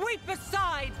sweep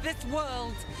aside this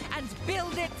world and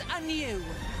build it anew?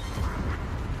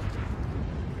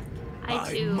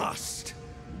 I too. Must.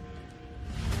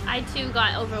 I too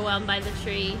got overwhelmed by the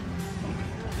tree.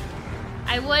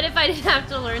 I would if I didn't have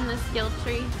to learn the skill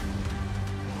tree.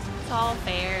 It's all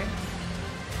fair.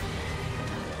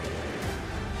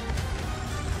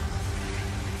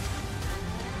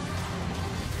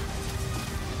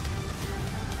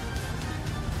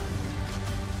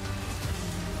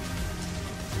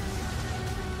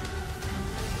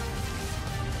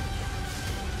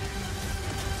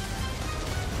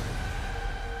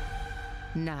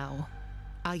 Now,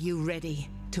 are you ready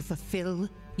to fulfill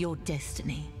your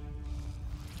destiny?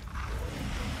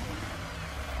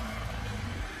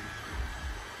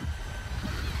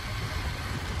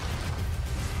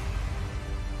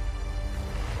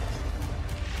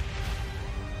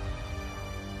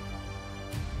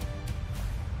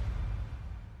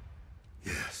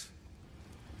 Yes.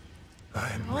 I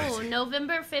am ready. Oh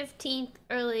November 15th,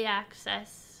 early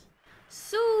access.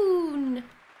 Soon.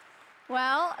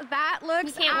 Well, that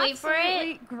looks can't wait for it.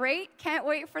 absolutely great. Can't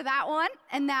wait for that one.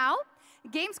 And now,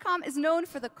 Gamescom is known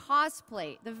for the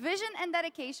cosplay. The vision and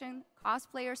dedication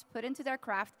cosplayers put into their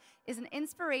craft is an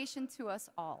inspiration to us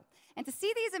all. And to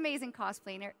see these amazing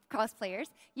cosplayers,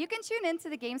 you can tune in to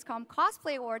the Gamescom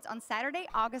Cosplay Awards on Saturday,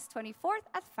 August 24th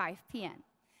at 5 p.m.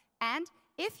 And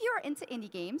if you're into indie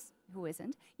games, who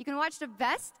isn't, you can watch the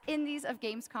best indies of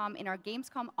Gamescom in our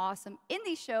Gamescom Awesome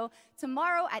Indie Show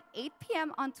tomorrow at 8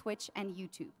 p.m. on Twitch and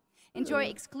YouTube. Enjoy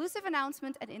exclusive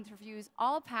announcements and interviews,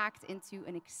 all packed into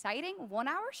an exciting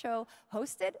one-hour show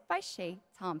hosted by Shay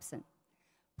Thompson.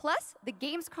 Plus, the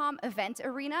Gamescom event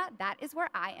arena, that is where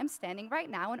I am standing right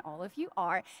now and all of you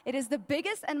are. It is the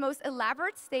biggest and most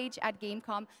elaborate stage at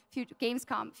Gamescom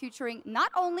featuring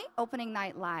not only opening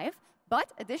night live,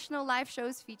 but additional live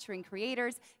shows featuring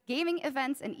creators, gaming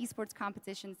events, and esports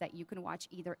competitions that you can watch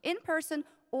either in person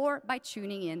or by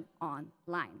tuning in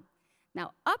online.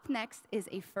 Now, up next is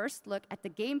a first look at the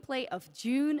gameplay of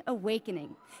June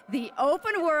Awakening, the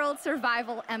open world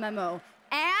survival MMO,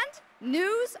 and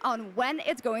news on when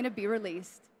it's going to be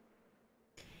released.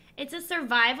 It's a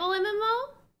survival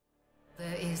MMO?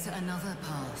 There is another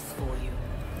path for you.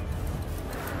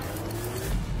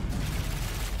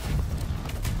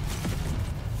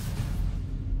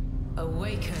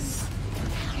 Awaken.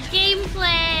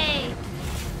 Gameplay!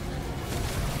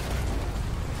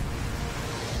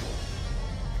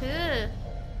 Cool.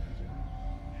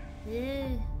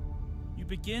 You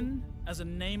begin as a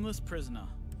nameless prisoner.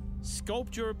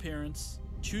 Sculpt your appearance,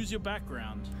 choose your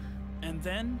background, and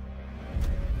then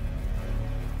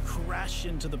crash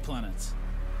into the planet.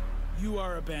 You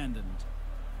are abandoned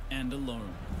and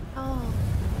alone. Oh.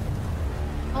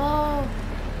 Oh.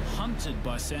 Hunted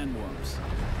by sandworms.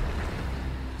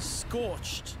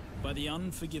 Scorched by the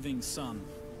unforgiving sun.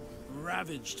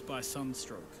 Ravaged by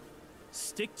sunstroke.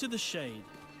 Stick to the shade.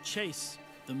 Chase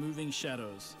the moving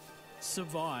shadows.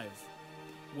 Survive.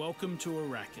 Welcome to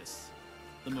Arrakis,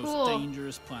 the most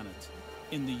dangerous planet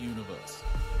in the universe.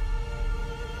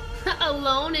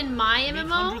 Alone in my MMO? Meet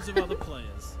hundreds of other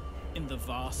players in the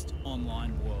vast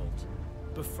online world.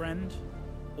 Befriend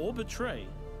or betray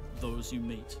those you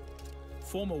meet.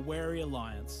 Form a wary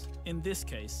alliance, in this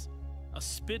case, a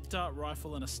spit dart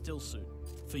rifle and a still suit,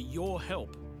 for your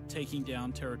help taking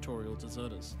down territorial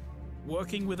deserters.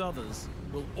 Working with others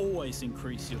will always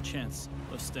increase your chance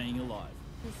of staying alive.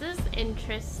 This is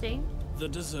interesting. The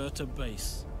Deserter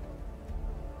Base.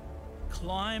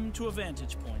 Climb to a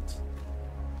vantage point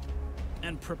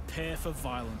and prepare for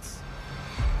violence.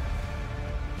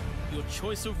 Your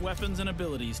choice of weapons and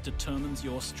abilities determines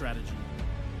your strategy.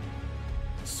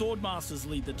 Swordmasters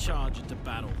lead the charge into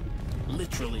battle,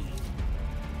 literally.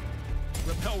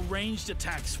 Repel ranged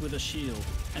attacks with a shield,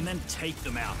 and then take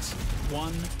them out,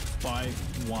 one by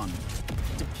one.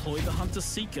 Deploy the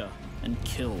Hunter-Seeker and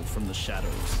kill from the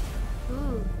shadows.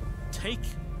 Ooh. Take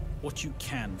what you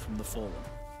can from the Fallen.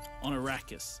 On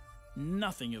Arrakis,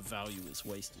 nothing of value is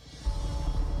wasted.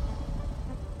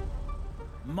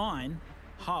 Mine,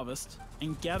 harvest,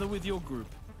 and gather with your group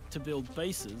to build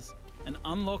bases and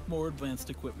unlock more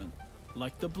advanced equipment,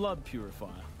 like the Blood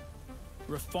Purifier.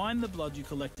 Refine the blood you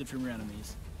collected from your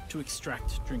enemies to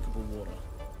extract drinkable water.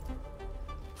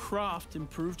 Craft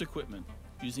improved equipment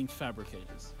using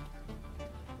fabricators.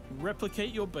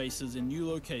 Replicate your bases in new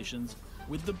locations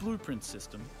with the blueprint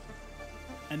system,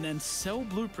 and then sell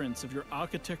blueprints of your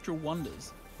architectural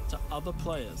wonders to other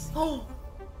players. Oh,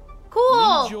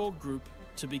 cool! Lead your group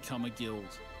to become a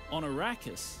guild. On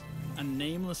Arrakis, a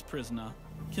nameless prisoner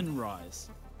can rise,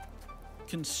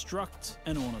 construct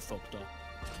an ornithopter,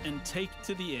 and take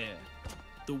to the air.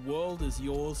 The world is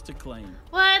yours to claim.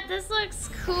 What? This looks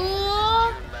cool.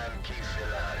 I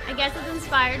guess it's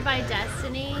inspired by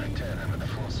Destiny.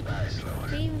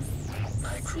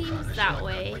 Seems that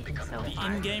way so The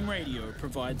far. in-game radio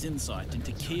provides insight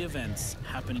into key events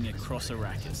happening across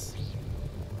Arrakis.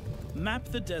 Map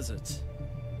the desert.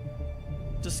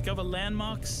 Discover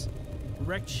landmarks,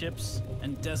 wrecked ships,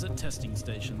 and desert testing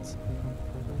stations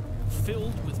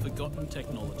filled with forgotten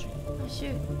technology. Oh,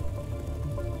 shoot.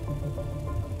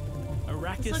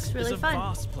 Arrakis really is a fun.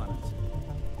 vast planet.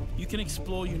 You can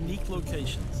explore unique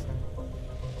locations,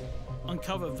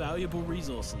 uncover valuable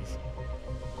resources,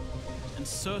 and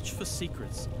search for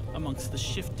secrets amongst the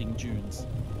shifting dunes.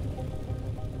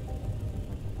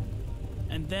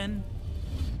 And then,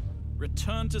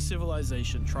 return to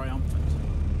civilization triumphant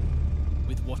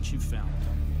with what you've found.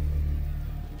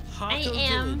 Harko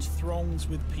Village throngs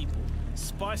with people.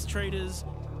 Spice traders,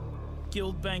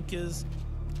 guild bankers,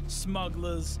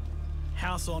 smugglers,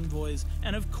 house envoys,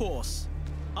 and of course,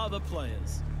 other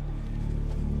players.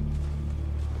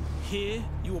 Here,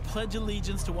 you will pledge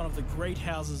allegiance to one of the great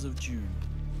houses of Dune,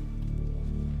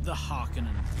 the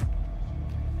Harkonnen.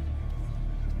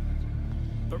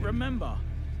 But remember,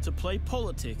 to play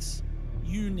politics,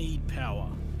 you need power.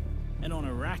 And on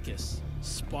Arrakis,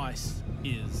 spice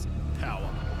is power.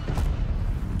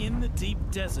 In the deep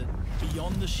desert,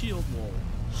 beyond the shield wall,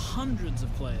 hundreds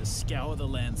of players scour the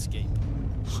landscape,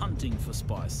 hunting for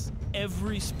spice.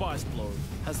 Every spice blow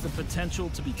has the potential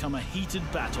to become a heated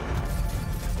battle,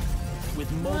 with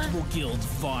multiple guilds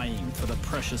vying for the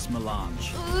precious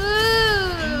melange.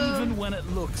 Even when it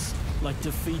looks like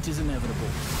defeat is inevitable,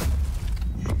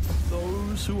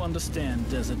 those who understand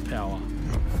desert power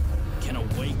can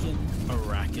awaken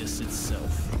Arrakis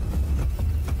itself.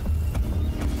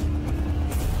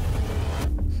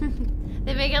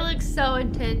 They make it look so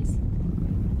intense.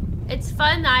 It's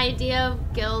fun, the idea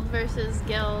of guild versus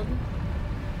guild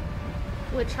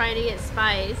with trying to get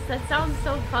spice. That sounds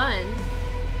so fun.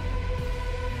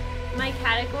 My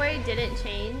category didn't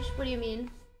change. What do you mean?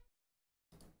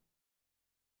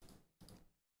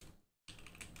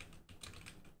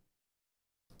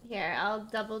 Here, I'll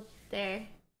double there.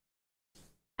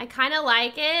 I kind of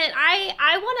like it.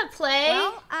 I want to play.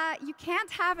 Well, you can't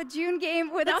have a Dune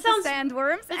game without the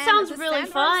sandworms. That sounds really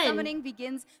fun. Summoning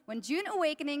begins when Dune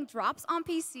Awakening drops on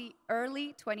PC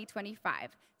early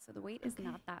 2025. So the wait is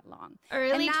not that long.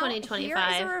 Early and now, 2025. Here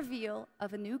is a reveal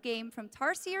of a new game from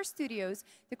Tarsier Studios,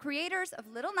 the creators of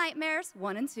Little Nightmares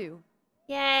 1 and 2.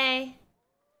 Yay.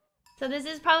 So this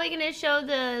is probably going to show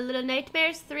the Little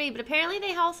Nightmares 3, but apparently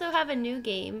they also have a new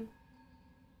game.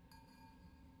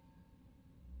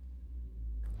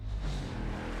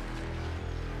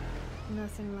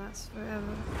 Nothing lasts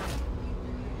forever.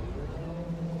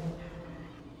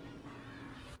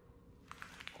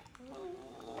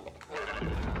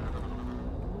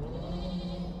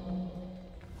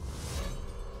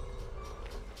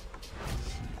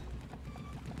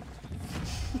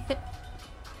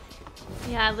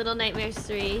 Yeah, Little Nightmares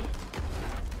 3.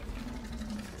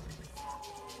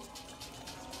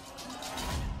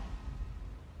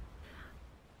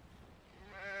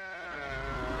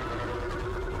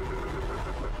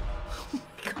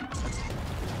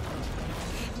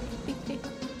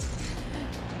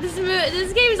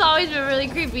 This game's always been really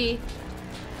creepy.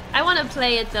 I want to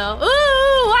play it though.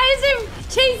 Ooh, why is it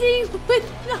chasing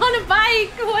on a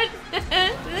bike? What?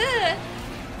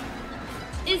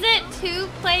 Is it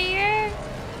 2-player?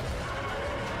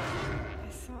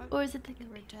 Or is it the...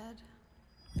 We're dead.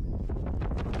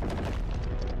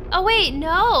 Oh wait,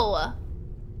 no.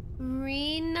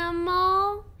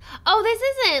 Reanimal? Oh, this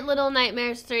isn't Little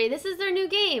Nightmares 3. This is their new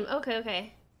game. Okay,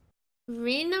 okay.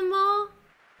 Reanimal?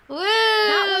 Woo!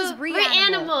 That was Reanimal,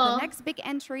 the Reanimal. next big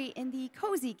entry in the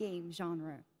cozy game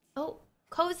genre. Oh,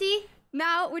 cozy?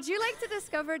 Now, would you like to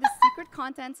discover the secret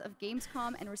contents of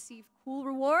Gamescom and receive cool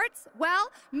rewards? Well,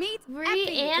 meet Epi,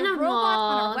 the robot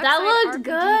on our website, That looked RPG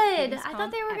good. I Gamescom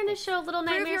thought they were going to show Little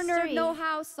Prove Nightmares your nerd 3.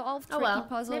 know-how, solve tricky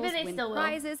puzzles, Maybe they win still will.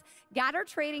 prizes, gather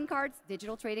trading cards,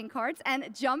 digital trading cards,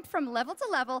 and jump from level to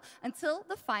level until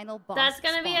the final boss. That's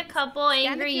gonna be a couple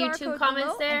angry YouTube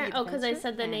comments there. Oh, because I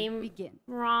said the name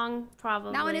wrong,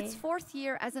 probably. Now in its 4th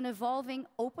year as an evolving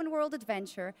open-world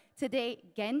adventure, today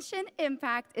Genshin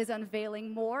Impact is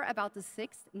unveiling more about the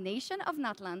 6th nation of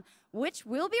Natlan, which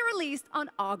will be released on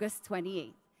August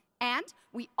 28th. And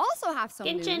we also have some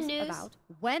news about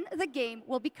when the game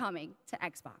will be coming to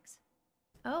Xbox.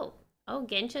 Oh,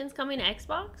 Genshin's coming to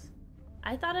Xbox?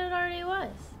 I thought it already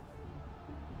was.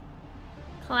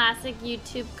 Classic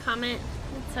YouTube comment.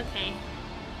 It's okay.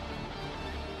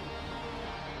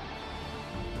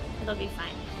 It'll be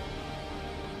fine.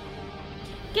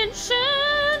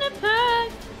 Genshin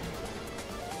Impact!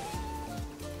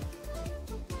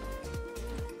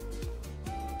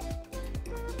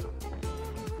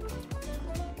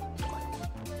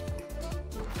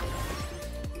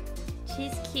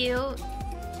 She's cute.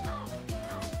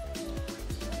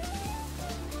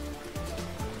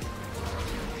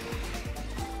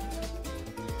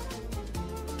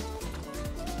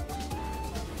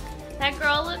 That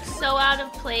girl looks so out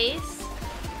of place.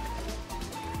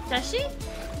 Does she?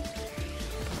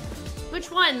 Which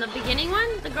one? The beginning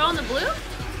one? The girl in the blue?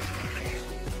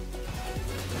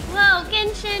 Whoa,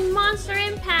 Genshin Monster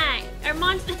Impact. Or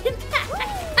Monster Impact.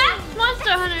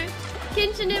 Monster Hunter.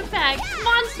 Genshin Impact.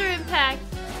 Monster Impact.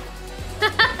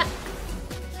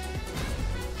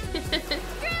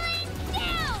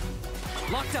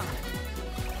 Locked on.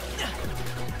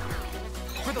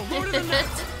 For the Lord of the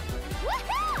Night.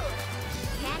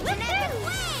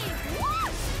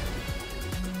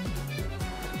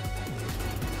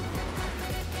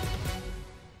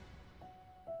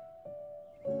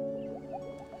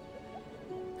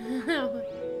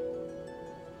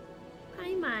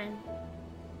 Pokemon.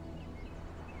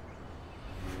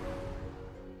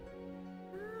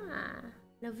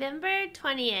 November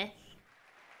 20th.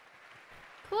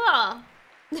 Cool.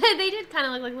 They did kind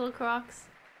of look like little Crocs.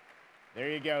 There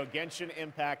you go, Genshin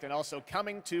Impact, and also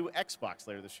coming to Xbox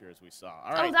later this year, as we saw.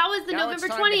 All right. Oh, that was the now November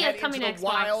it's time 20th to head coming into to the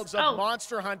Xbox. wilds of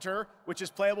Monster Hunter, which is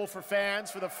playable for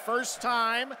fans for the first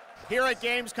time here at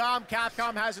Gamescom.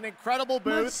 Capcom has an incredible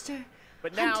booth.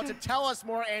 But now, to tell us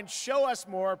more and show us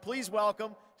more, please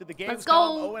welcome to the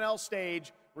Gamescom ONL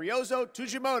stage, Ryozo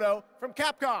Tujimoto from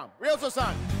Capcom.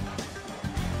 Ryozo-san.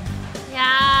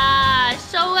 Yeah,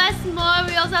 show us more,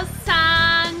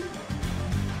 Ryozo-san.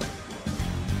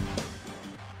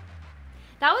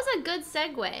 That was a good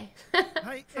segue.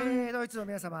 はい、ドイツの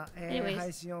皆様、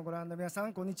配信をご覧の皆さ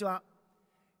ん、こんにちは。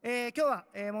今日は、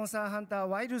モンスターハンター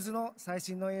ワイルズの最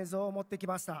新の映像を持ってき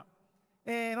ました。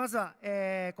まずは、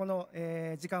この、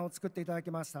時間を作っていただ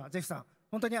きましたジェフさん、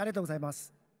本当にありがとうございま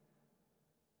す。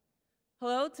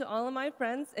Hello to all of my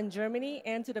friends in Germany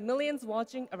and to the millions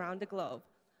watching around the globe.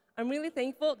 I'm really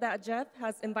thankful that Jeff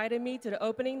has invited me to the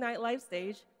opening night live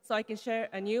stage so I can share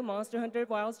a new Monster Hunter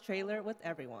Wilds trailer with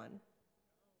everyone.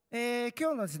 今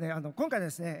日のですね、今回で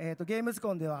すね、ゲームズ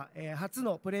コンでは、初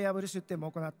のプレイヤブル出展も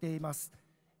行っています。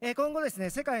今後ですね、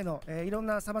世界の、いろん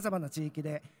なさまざまな地域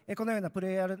で、このようなプ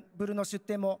レイヤブルの出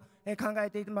展も、考え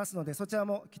ていますので、そちら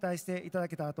も期待していただ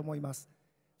けたらと思います。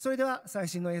それでは最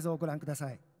新の映像をご覧くださ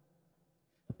い。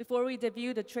Before we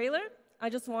debut the trailer, I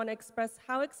just want to express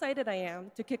how excited I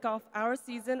am to kick off our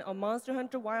season of Monster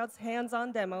Hunter Wilds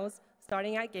hands-on demos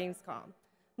starting at Gamescom.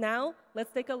 Now,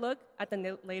 let's take a look at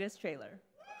the latest trailer.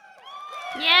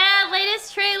 Yeah,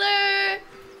 latest trailer.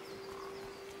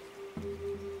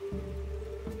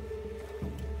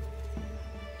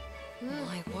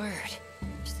 My word,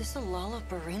 is this a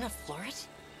Lollapalooza floret?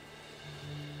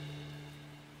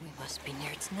 We must be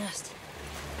near its nest.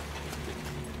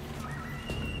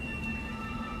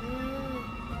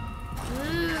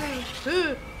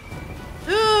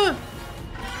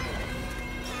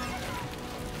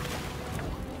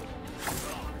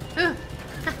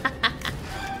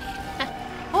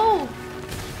 Oh!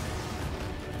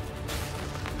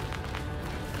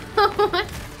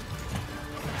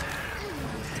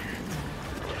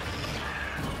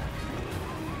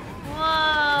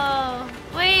 Whoa!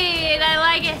 Wait, I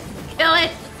like it. Kill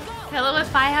it. Kill it with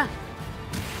fire.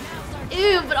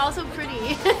 Ew, but also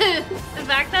pretty. The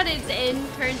fact that its end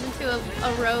turns into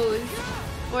a rose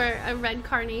or a red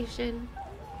carnation.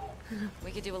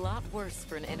 We could do a lot worse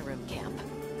for an interim camp.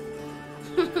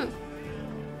 The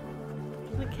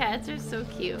cats are so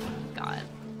cute. God.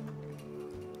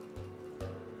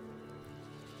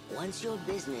 Once your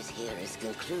business here is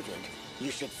concluded,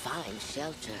 you should find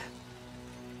shelter.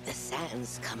 The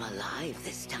sands come alive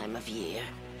this time of year,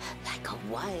 like a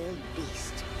wild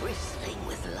beast bristling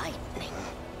with lightning.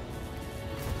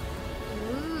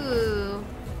 Ooh.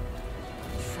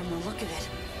 From the look of it,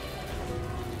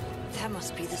 that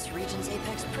must be this region's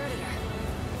apex predator.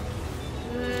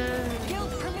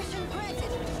 Guild permission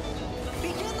granted.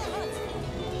 Begin the hunt.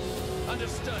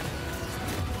 Understood.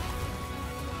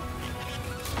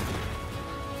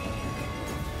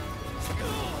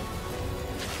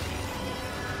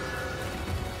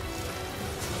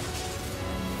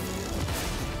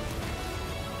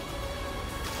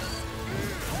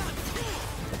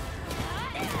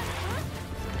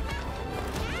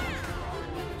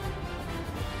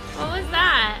 What was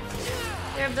that?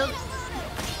 They're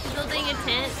building a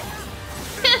tent.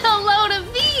 A load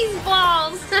of these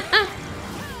balls.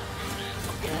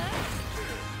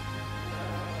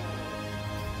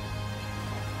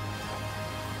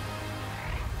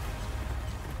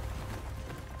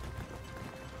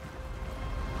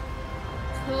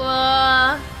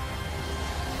 Cool.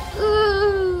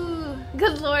 Ooh.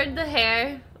 Good lord, the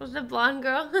hair of the blonde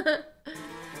girl.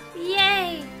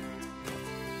 Yay.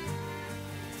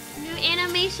 New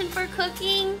animation for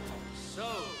cooking. So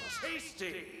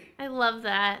tasty. I love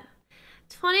that.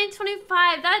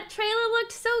 2025. That trailer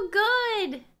looked so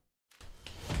good.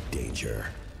 Danger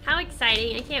How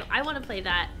exciting. I want to play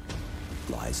that.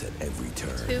 lies at every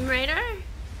turn. Tomb Raider?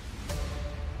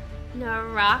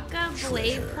 Naraka,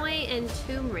 Blade Point, and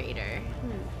Tomb Raider.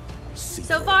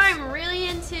 So far, I'm really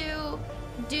into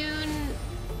Dune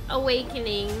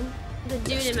Awakening, the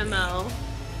Dune MMO.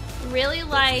 Really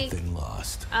like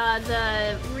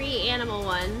the Reanimal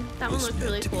one. That one looked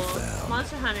really cool.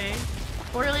 Monster Hunter,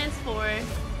 Borderlands 4.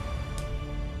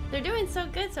 They're doing so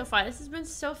good so far. This has been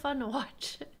so fun to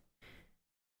watch.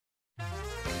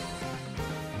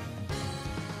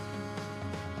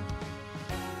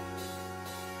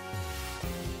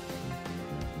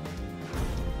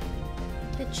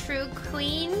 The True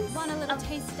Queens. Want a little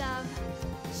taste of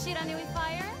Shiranui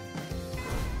fire?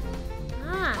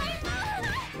 Ah.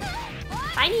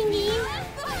 Fighting me.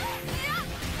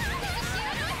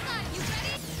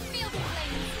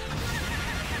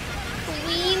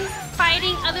 Queens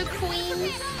fighting other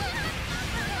queens.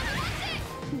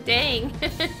 Dang.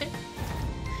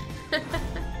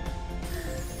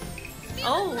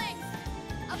 Oh.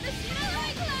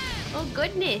 Oh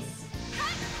goodness.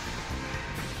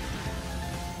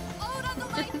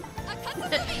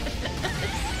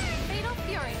 Fatal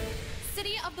Fury,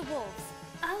 City of the Wolves.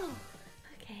 Oh,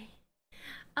 okay.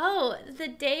 Oh, the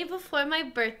day before my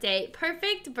birthday.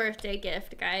 Perfect birthday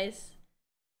gift, guys.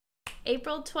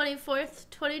 April 24th,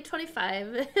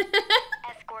 2025.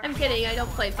 I'm kidding, I don't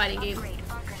play fighting games.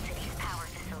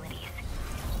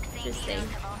 Just saying.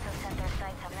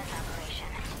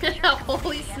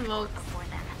 Holy smokes.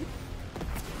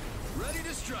 Ready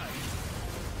to strike.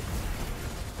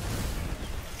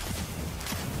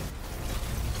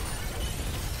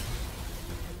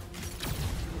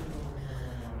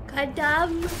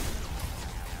 Goddamn.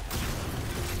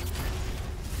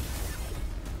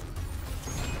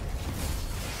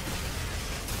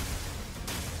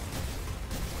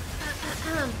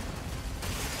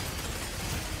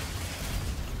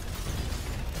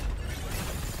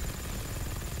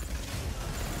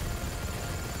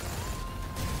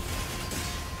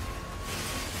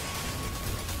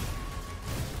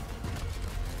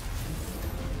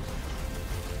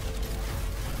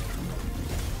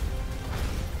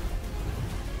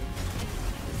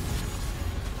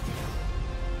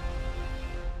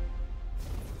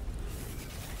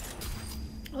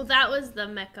 Well, that was the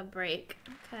mecha break.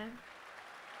 Okay.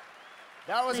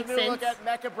 That was Makes a new look sense.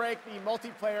 at Mecha Break, the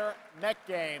multiplayer mech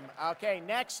game. Okay,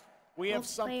 next we have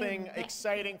something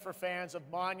exciting for fans of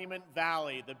Monument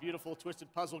Valley, the beautiful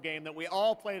twisted puzzle game that we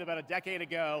all played about a decade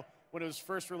ago when it was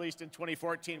first released in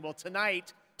 2014. Well,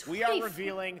 tonight we are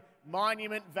revealing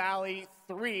Monument Valley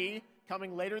 3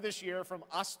 coming later this year from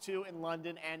Us 2 in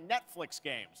London and Netflix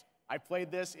Games. I played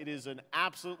this. It is an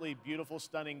absolutely beautiful,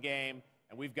 stunning game,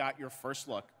 and we've got your first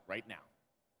look right now.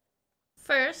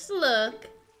 First look.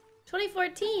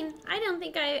 2014. I don't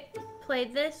think I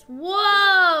played this.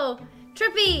 Whoa!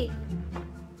 Trippy!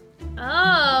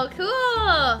 Oh,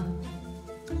 cool!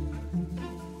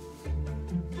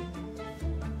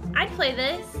 I'd play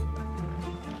this.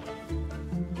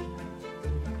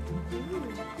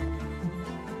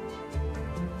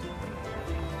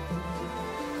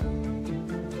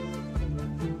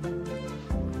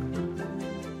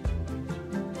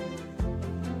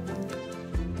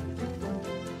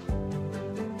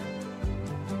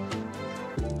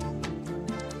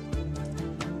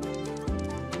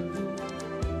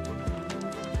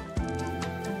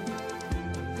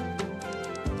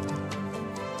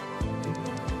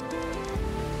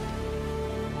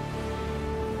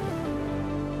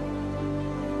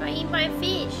 My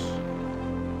fish.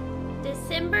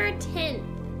 December 10th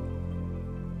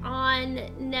on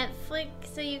Netflix,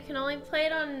 so you can only play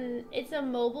it on, it's a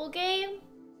mobile game.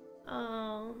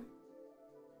 Oh.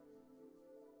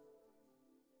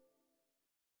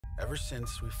 Ever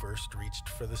since we first reached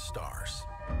for the stars.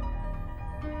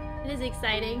 It is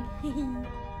exciting.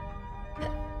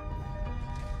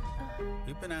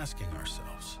 We've been asking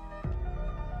ourselves,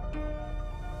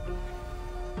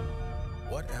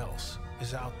 what else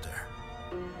is out there?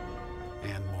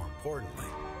 And more importantly,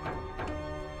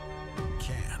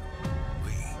 can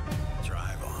we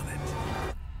drive on it?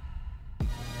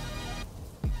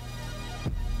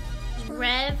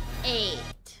 Rev 8.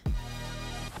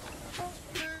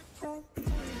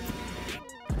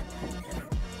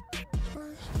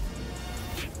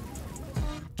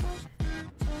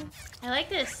 I like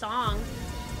this song.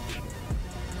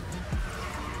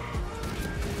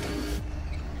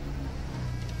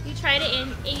 You tried it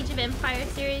in Age of Empires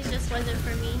series, just wasn't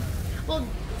for me. Well,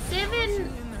 Civ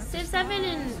 7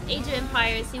 and Age of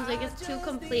Empires seems like it's two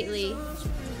completely.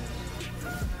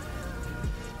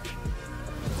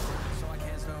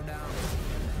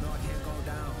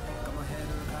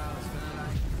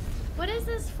 What is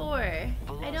this for?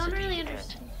 I don't really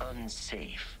understand.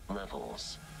 Unsafe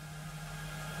levels.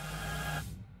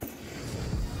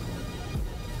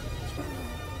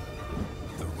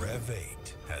 The Rev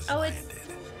 8 has Oh, landed.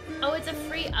 Oh, it's a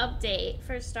free update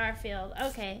for Starfield.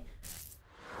 Okay.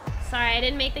 Sorry, I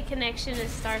didn't make the connection to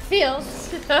Starfield.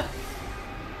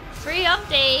 Free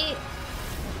update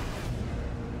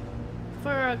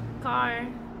for a car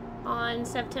on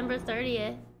September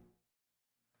 30th.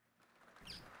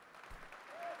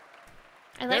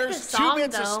 I like There's this song, 2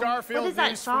 bits though. of Starfield What is that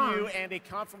news song? for you and a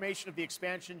confirmation of the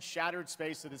expansion Shattered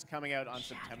Space that is coming out on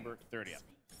September 30th.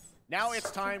 Now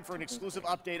it's time for an exclusive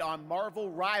update on Marvel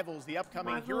Rivals, the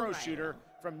upcoming hero shooter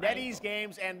from NetEase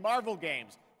Games and Marvel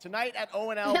Games. Tonight at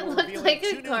ONL, we're revealing like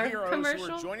two new heroes who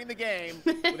are joining the game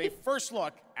with a first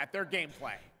look at their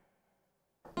gameplay.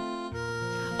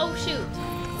 Oh shoot.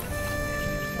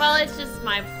 Well, it's just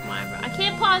my I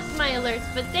can't pause my alerts,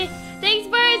 but thanks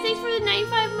Birds, thanks for the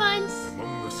 95 months.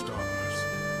 Among the stars,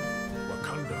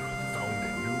 Wakanda found a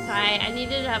new Sorry, I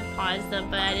needed to have paused them,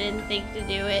 but I didn't think to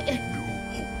do it.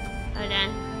 Hold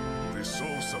on. The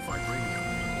source of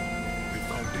vibranium, the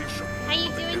foundation. How you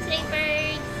doing today,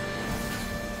 Birds?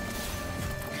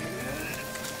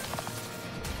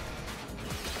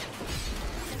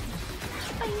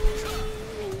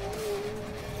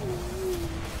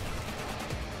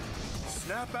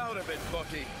 Snap out of it,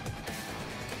 Bucky.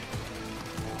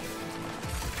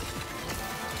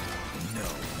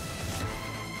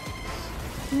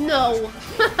 No.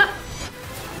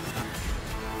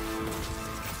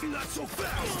 Not so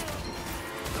fast.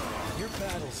 Your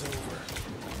battle's over.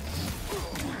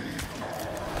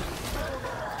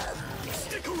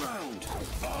 Stick around.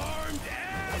 Armed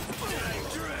and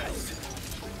dangerous.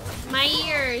 My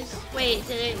ears. Wait,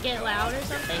 did it get loud or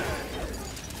something?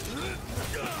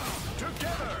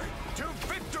 Together to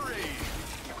victory.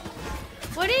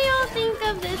 What do y'all think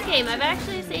of this game? I've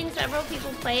actually seen several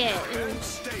people play it. And,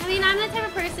 I mean, I'm the type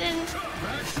of person...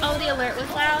 Oh, the alert was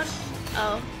loud?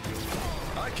 Oh.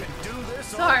 I can do this.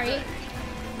 Sorry.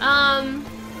 I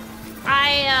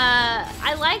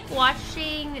like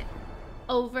watching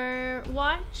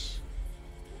Overwatch.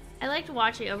 I liked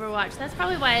watching Overwatch. That's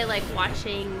probably why I like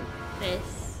watching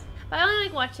this. But I only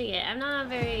like watching it. I'm not a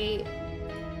very...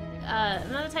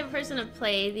 I'm not the type of person to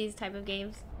play these type of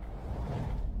games.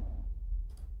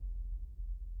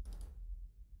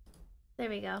 There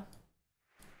we go.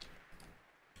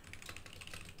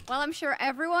 Well, I'm sure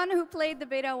everyone who played the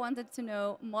beta wanted to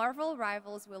know Marvel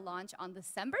Rivals will launch on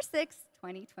December 6th,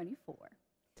 2024.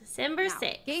 December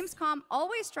 6th. Gamescom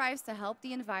always strives to help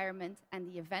the environment, and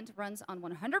the event runs on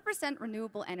 100%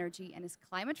 renewable energy and is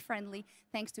climate friendly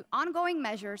thanks to ongoing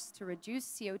measures to reduce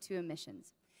CO2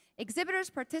 emissions. Exhibitors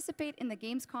participate in the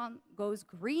Gamescom Goes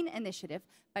Green initiative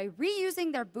by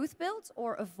reusing their booth builds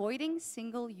or avoiding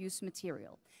single-use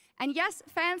material. And yes,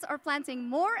 fans are planting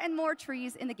more and more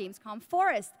trees in the Gamescom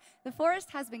forest. The forest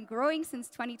has been growing since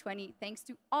 2020 thanks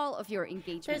to all of your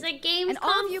engagement. There's a Gamescom and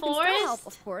all of you forest? can still help,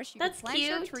 of course. You That's can plant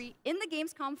your cute. tree in the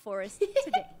Gamescom forest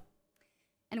today.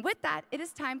 And with that, it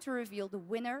is time to reveal the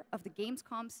winner of the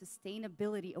Gamescom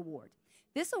Sustainability Award.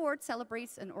 This award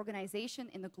celebrates an organization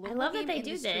in the global game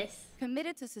industry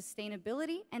committed to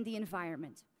sustainability and the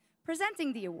environment.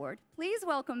 Presenting the award, please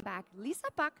welcome back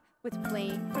Lisa Pak with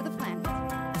Playing for the Planet.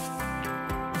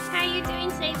 How are you doing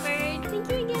today, Bird?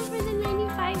 Thank you again for the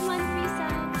 95-month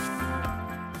resub.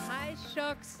 Hi,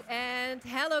 Shux, and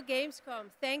hello,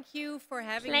 Gamescom. Thank you for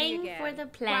having Playing me again. for the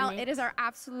planet. Well, it is our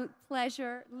absolute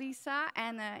pleasure, Lisa.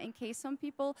 And in case some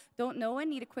people don't know and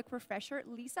need a quick refresher,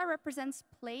 Lisa represents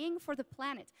Playing for the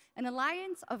Planet, an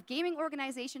alliance of gaming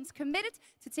organizations committed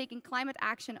to taking climate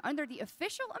action under the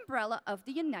official umbrella of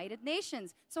the United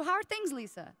Nations. So how are things,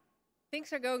 Lisa?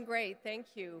 Things are going great, thank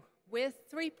you. With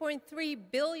 3.3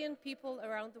 billion people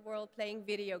around the world playing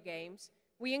video games,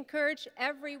 we encourage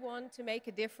everyone to make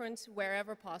a difference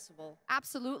wherever possible.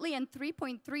 Absolutely, and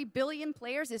 3.3 billion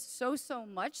players is so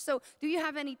much. So do you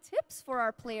have any tips for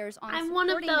our players on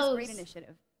supporting this great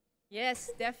initiative?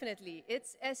 Yes, definitely.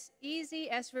 It's as easy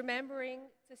as remembering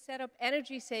to set up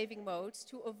energy-saving modes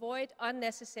to avoid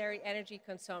unnecessary energy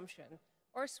consumption,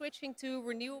 or switching to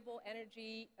renewable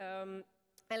energy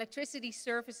electricity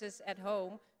services at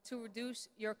home to reduce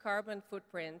your carbon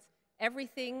footprint.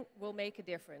 Everything will make a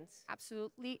difference.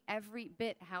 Absolutely, every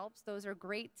bit helps. Those are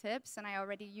great tips, and I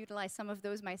already utilize some of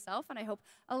those myself, and I hope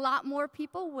a lot more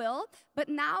people will. But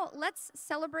now, let's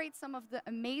celebrate some of the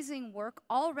amazing work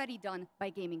already done by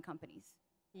gaming companies.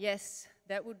 Yes,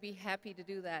 that would be happy to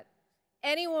do that.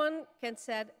 Anyone can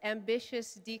set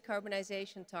ambitious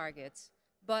decarbonization targets,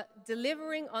 but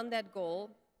delivering on that goal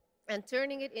and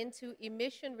turning it into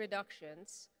emission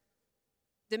reductions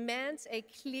demands a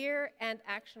clear and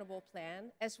actionable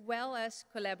plan, as well as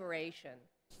collaboration.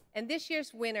 And this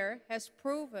year's winner has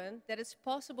proven that it's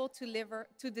possible to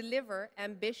deliver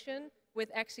ambition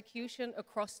with execution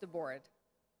across the board.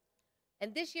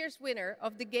 And this year's winner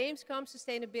of the Gamescom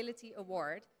Sustainability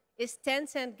Award is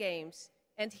Tencent Games.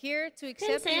 And here to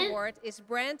accept the award is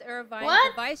Brand Irvine,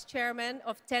 the Vice Chairman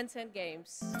of Tencent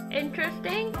Games.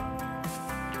 Interesting.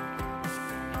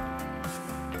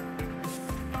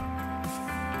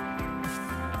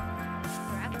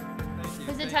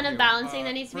 Is it ton of balancing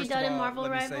that needs to be done in Marvel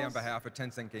let me Rivals. say on behalf of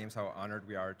Tencent Games how honored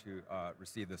we are to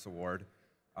receive this award.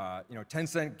 You know,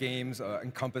 Tencent Games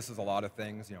encompasses a lot of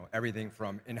things. You know, everything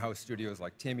from in-house studios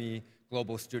like Timmy,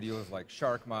 global studios like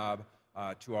Shark Mob,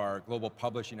 to our global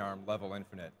publishing arm, Level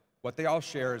Infinite. What they all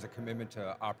share is a commitment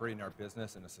to operating our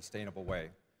business in a sustainable way.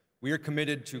 We are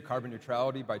committed to carbon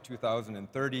neutrality by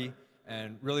 2030,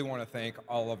 and really want to thank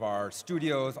all of our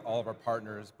studios, all of our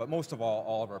partners, but most of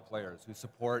all of our players, whose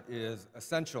support is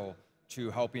essential to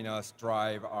helping us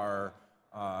drive our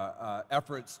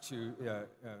efforts to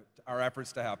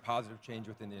have positive change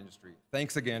within the industry.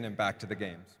 Thanks again, and back to the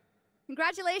games.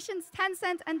 Congratulations,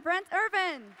 Tencent and Brent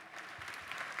Irvin.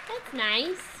 That's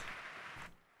nice.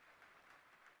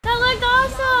 That looked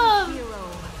awesome.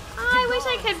 I wish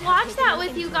I could watch that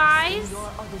with you guys.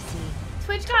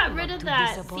 Twitch got rid of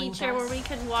that feature where we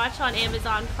could watch on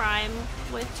Amazon Prime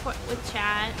with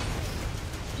chat.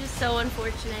 Just so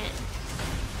unfortunate.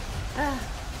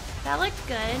 That looked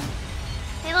good.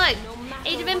 Hey, look,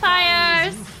 Age of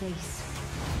Empires.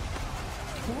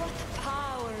 What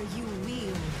power you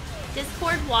wield.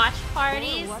 Discord watch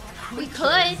parties. We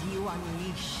could. You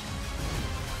unleash.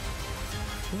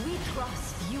 We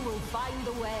trust you will find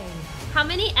the way. How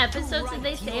many episodes did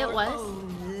they say it was?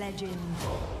 Legend.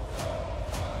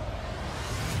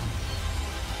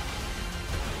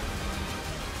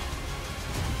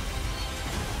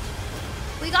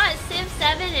 We got Civ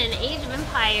 7 and Age of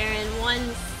Empire in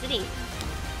one sitting.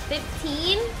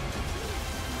 15?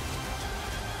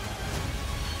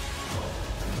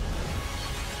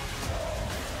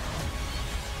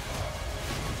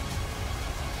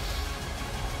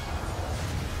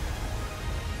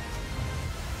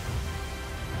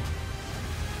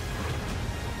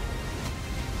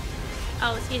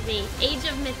 Oh, excuse me. Age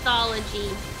of Mythology.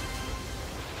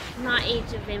 Not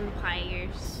Age of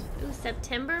Empires. Ooh,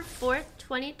 September 4th,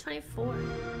 2024.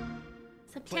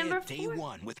 September 4th. Play it day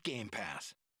one with Game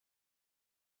Pass.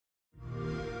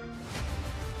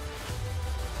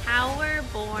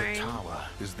 Towerborn. The tower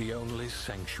is the only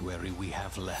sanctuary we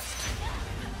have left.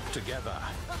 Together,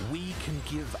 we can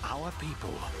give our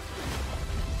people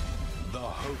the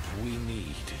hope we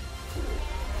need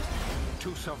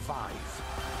to survive.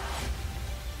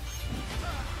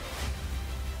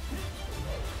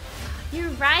 You're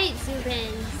right,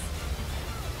 Zubins.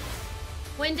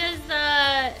 When does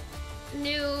the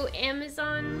new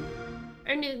Amazon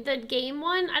or the game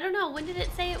one? I don't know. When did it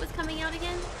say it was coming out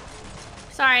again?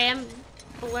 Sorry, I'm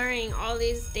blurring all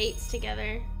these dates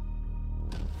together.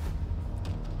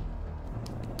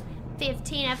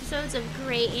 15 episodes of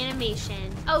great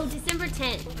animation. Oh, December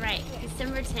 10th. Right,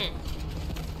 December 10th.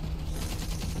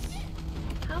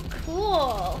 How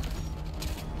cool.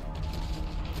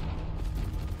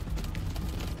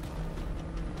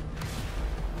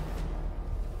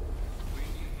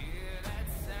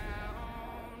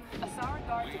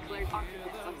 Declared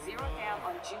occupants of Zero Dam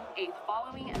on June 8th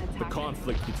following an attack. The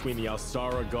conflict between the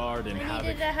Alsara Guard and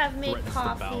Havoc threatens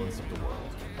the balance of the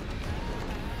world.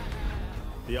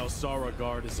 The Alsara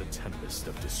Guard is a tempest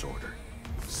of disorder,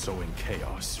 sowing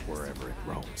chaos wherever it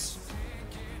roams.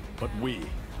 But we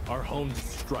are home to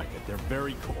strike at their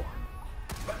very core.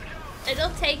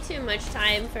 It'll take too much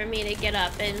time for me to get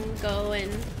up and go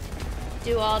and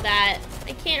do all that.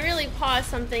 I can't really pause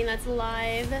something that's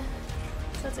live,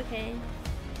 so it's okay.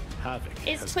 Havoc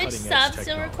Is has Twitch cutting-edge sub still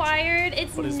technology, required?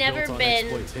 It's but is never built on been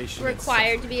exploitation and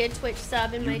required to be a Twitch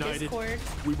sub in my United, Discord.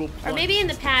 we will Or maybe in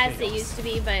the plunge past into it chaos used to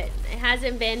be, but it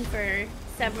hasn't been for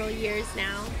several years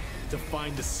now. to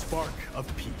find a spark of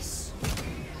peace.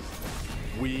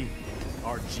 We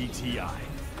are GTI.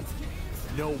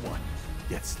 No one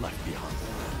gets left behind.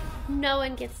 No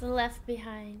one gets left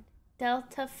behind.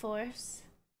 Delta Force.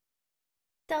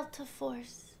 Delta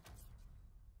Force.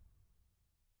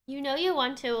 You know you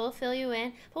want to, we'll fill you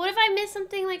in. But what if I miss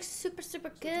something like super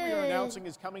good? We are announcing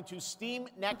is coming to Steam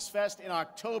Next Fest in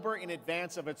October in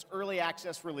advance of its early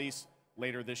access release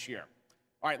later this year.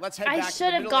 All right, let's head back to the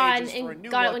should have Middle gone Ages for a and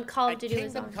new got it look when Call of at Duty was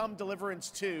Kingdom on. Come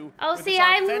Deliverance 2. Oh, with see, its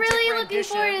I'm authentic really looking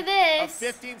forward to rendition this.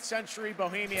 Of 15th century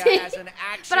Bohemia as an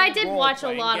action But I did watch a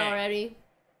role-playing lot game. already.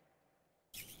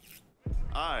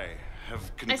 I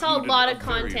have I saw a lot of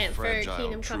very content for fragile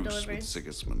Kingdom Come truce with Deliverance.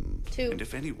 Sigismund. 2. And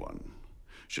if anyone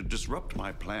should disrupt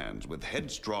my plans with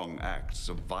headstrong acts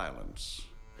of violence,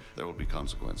 there will be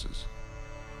consequences.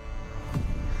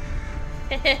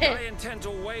 I intend to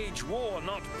wage war,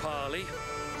 not parley.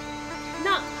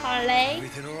 Not parley.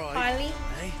 Everything all right? Parley.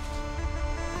 Hey?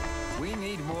 We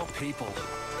need more people.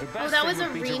 Oh, that was a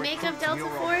remake of Delta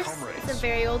Force? It's a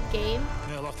very old game.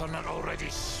 Well, if they're not already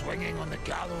swinging on the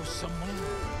gallows somewhere.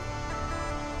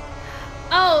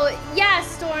 Oh, yeah,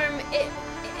 Storm.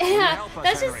 Yeah,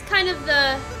 that's just kind of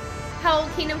how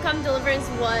Kingdom Come Deliverance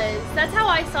was. That's how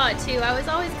I saw it too. I was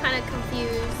always kind of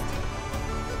confused.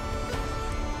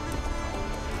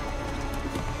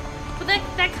 But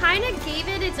that kind of gave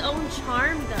it its own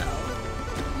charm though.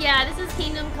 Yeah, this is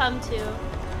Kingdom Come 2.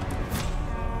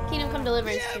 Kingdom Come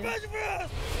Deliverance 2.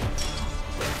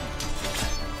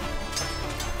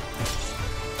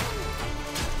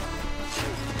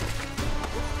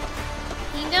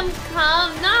 Kingdom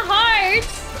Come, not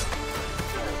Hearts!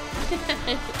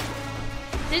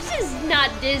 This is not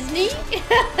Disney.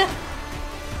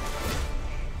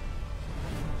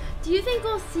 Do you think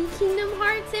we'll see Kingdom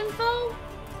Hearts info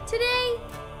today?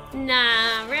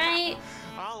 Nah, right?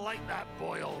 I like that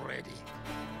boy already.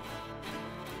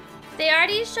 They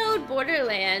already showed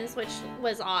Borderlands, which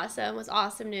was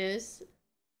awesome news.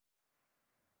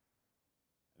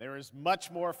 There is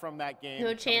much more from that game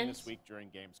coming this week during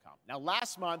Gamescom. Now,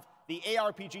 last month, the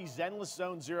ARPG Zenless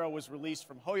Zone Zero was released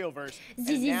from Hoyoverse,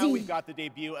 and now we've got the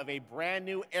debut of a brand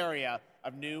new area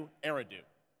of New Eridu.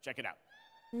 Check it out.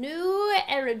 New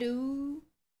Eridu.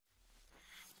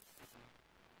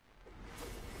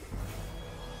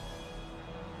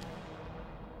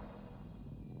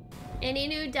 Any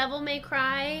new Devil May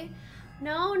Cry?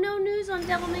 No news on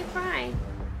Devil May Cry.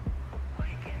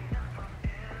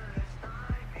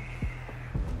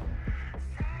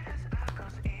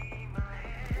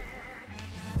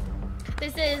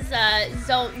 This is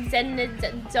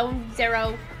Zone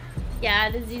Zero. Yeah,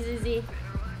 the ZZZ.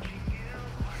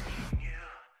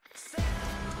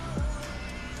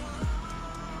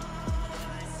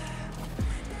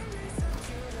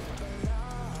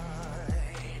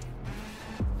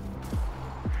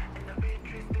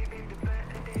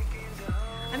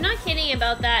 I'm not kidding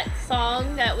about that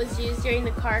song that was used during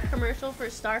the car commercial for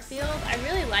Starfield. I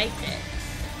really liked it.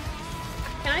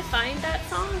 Can I find that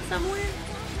song somewhere?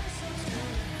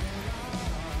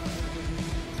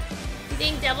 I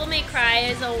think Devil May Cry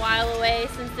is a while away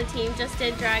since the team just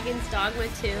did Dragon's Dogma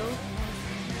 2.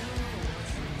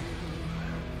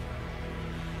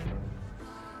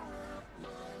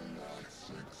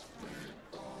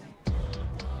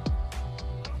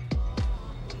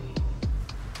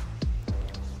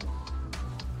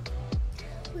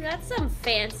 Ooh, that's some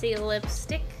fancy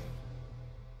lipstick.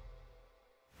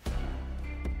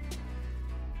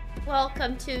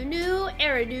 Welcome to New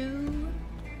Eridu.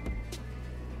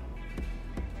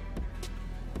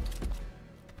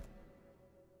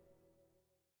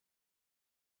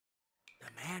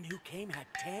 The man who came had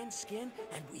tan skin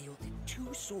and wielded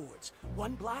 2 swords,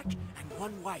 one black and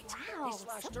one white. Wow, They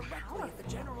slashed so directly powerful. at the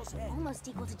general's head. Almost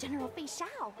equal to General Fei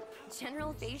Xiao.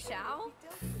 General Fei Xiao?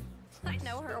 I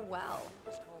know her well.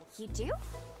 You do?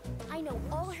 I know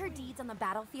all her deeds on the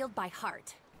battlefield by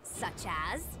heart. Such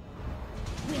as...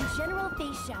 when General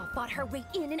Fei Xiao fought her way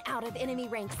in and out of enemy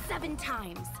ranks 7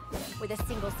 times. With a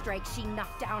single strike, she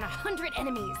knocked down 100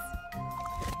 enemies.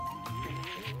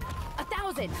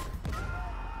 1,000!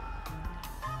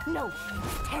 No,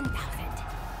 10,000.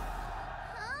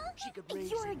 She could raise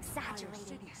You're entire exaggerating.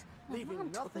 cities, My leaving mom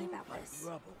told me nothing about but this.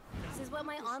 rubble. This is what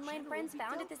my online friends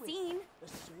found at the scene. The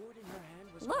sword in her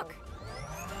hand was Look!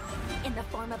 In the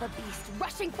form of a beast,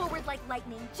 rushing forward like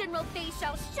lightning, General Fei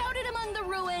Xiao shouted among the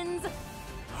ruins!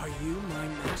 Are you my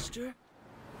master?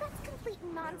 That's complete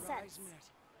nonsense.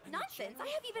 Nonsense? I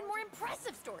have even more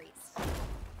impressive stories.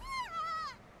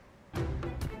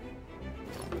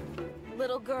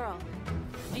 Little girl,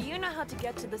 do you know how to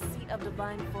get to the seat of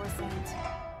divine foresight?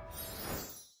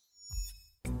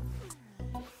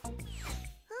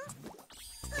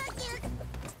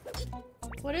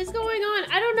 What is going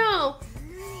on? I don't know.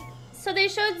 So they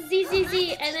showed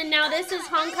ZZZ, and then now this is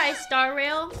Honkai Star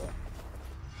Rail.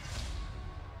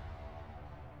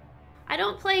 I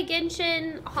don't play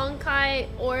Genshin, Honkai,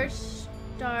 or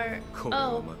Star...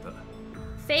 Oh.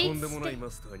 Fate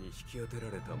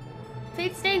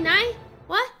Stay Night?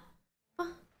 What?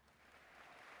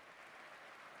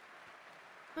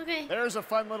 Okay. There's a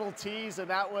fun little tease, and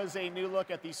that was a new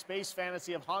look at the space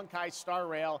fantasy of Honkai Star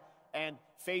Rail and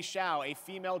Fei Xiao, a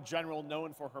female general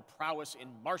known for her prowess in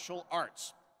martial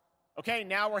arts. Okay,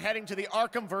 now we're heading to the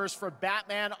Arkhamverse for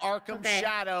Batman Arkham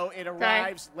Shadow. It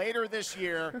arrives later this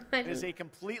year. It is a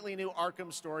completely new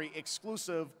Arkham story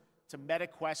exclusive to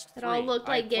MetaQuest 3. It all looked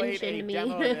like Genshin to me.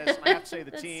 Demo of this, and I have to say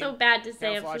the That's team, so bad to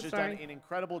say, I'm so Camouflage, has sorry. done an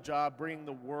incredible job bringing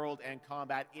the world and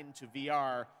combat into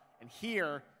VR. And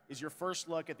here is your first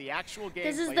look at the actual game.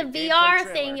 This is the VR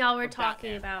thing y'all were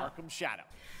talking about. Arkham Shadow.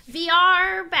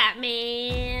 VR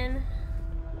Batman.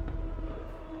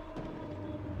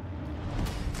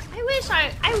 I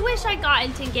wish I got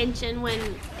into Genshin when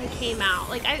it came out.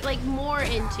 Like more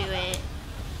into it.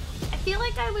 I feel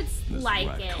like I would This like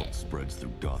rat it. cult spreads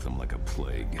through Gotham like a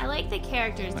plague. I like the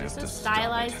characters. I They're have so to stop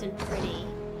stylized it. and pretty.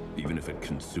 Even if it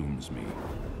consumes me.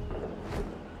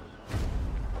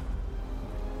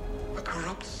 The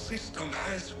corrupt system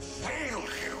has failed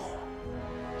you.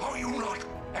 Are you not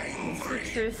angry?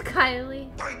 Truth, Kylie.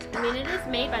 I mean, it is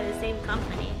made by the same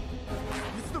company.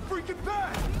 It's the freaking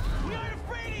bat! We aren't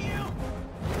afraid of you!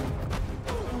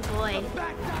 Oh boy. The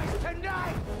bat dies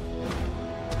tonight!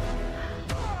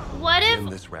 What if?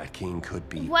 This Rat King could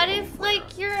be. What if,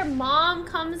 like, your mom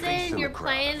comes in, you're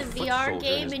playing a VR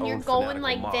game, and you're going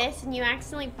like this, and you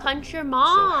accidentally punch your So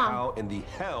mom? how in the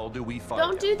hell do we find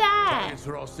Don't do that. Targets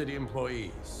are all city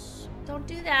employees. Don't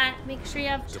do that. Make sure you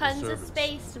have Civil tons of servants,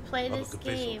 space to play this public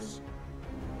game. officials.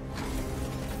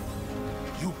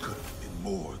 You could have been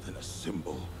more than a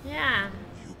symbol. Yeah.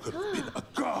 You could have been a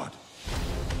god.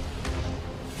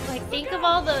 Like, think of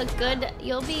all the good.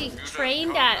 You'll be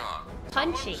trained at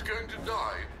punching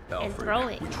and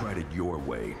throwing. We tried it your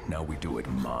way, now we do it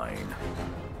mine.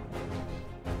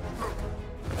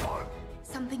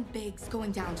 Something big's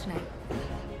going down tonight.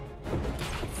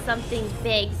 Something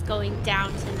big's going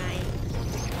down tonight.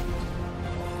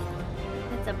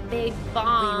 It's a big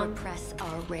bomb. We repress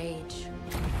our rage.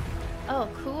 Oh,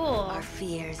 cool. Our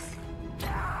fears.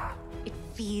 It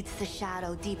feeds the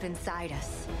shadow deep inside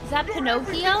us. Is that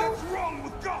Pinocchio? What's wrong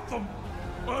with Gotham?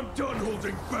 I'm done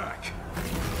holding back.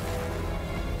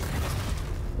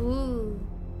 Ooh.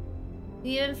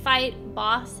 We even fight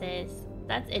bosses.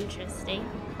 That's interesting.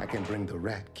 I can bring the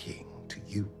Rat King to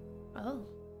you. Oh.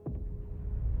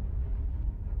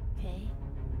 Okay.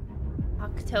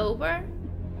 October?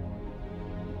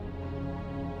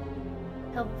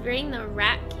 He'll bring the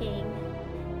Rat King.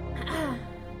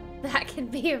 That can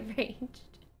be arranged.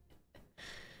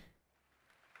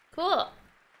 Cool.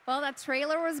 Well, that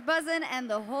trailer was buzzing, and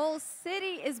the whole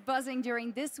city is buzzing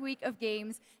during this week of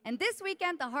games. And this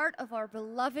weekend, the heart of our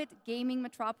beloved gaming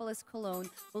metropolis, Cologne,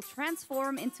 will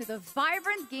transform into the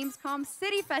vibrant Gamescom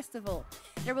City Festival.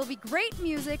 There will be great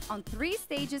music on 3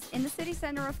 stages in the city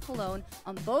center of Cologne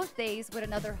on both days with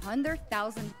another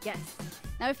 100,000 guests.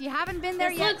 Now, if you haven't been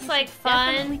there This yet, looks you like should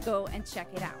fun. definitely go and check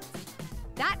it out.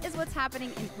 That is what's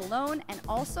happening in Cologne, and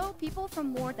also people from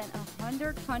more than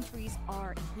 100 countries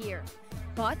are here.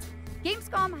 But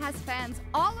Gamescom has fans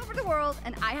all over the world,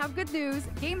 and I have good news.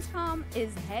 Gamescom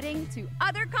is heading to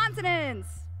other continents.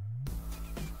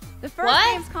 The first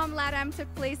Gamescom LATAM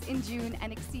took place in June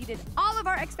and exceeded all of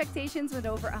our expectations with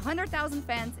over 100,000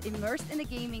 fans immersed in the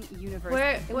gaming universe.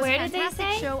 It was a where did they fantastic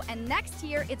say? show, and next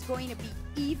year it's going to be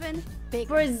even bigger.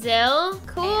 Brazil?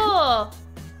 Cool. And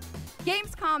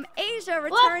Gamescom Asia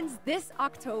returns this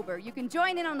October. You can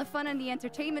join in on the fun and the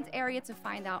entertainment area to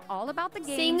find out all about the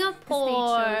games,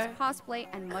 Singapore. the stage shows, cosplay,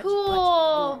 and much, Cool. much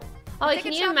more. Oh, The can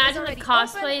ticket you shop is imagine the already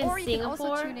cosplay open, in or you can also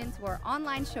Singapore? tune into our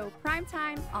online show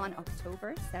Primetime on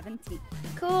October 17th.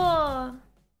 Cool.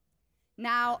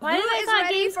 Now, Why who did I is thought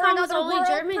ready for Gamescom was another only world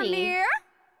Germany? premiere?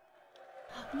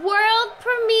 World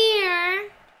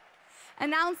premiere.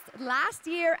 Announced last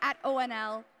year at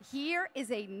ONL, here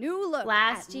is a new look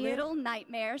at Little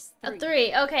Nightmares 3.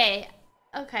 3. Okay.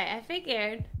 Okay, I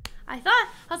figured. I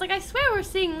was like, I swear we're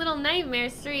seeing Little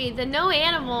Nightmares 3. The no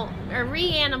animal, or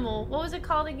Reanimal. What was it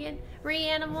called again?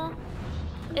 Reanimal?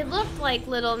 It looked like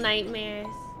Little Nightmares.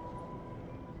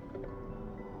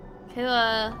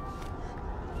 Cool.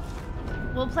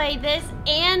 We'll play this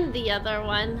and the other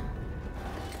one.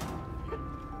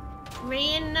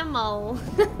 Reanimal.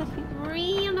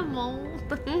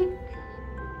 Reanimal.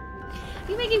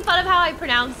 Are you making fun of how I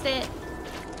pronounced it?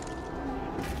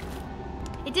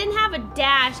 It didn't have a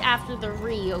dash after the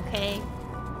re, okay?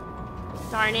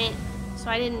 Darn it. So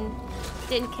I didn't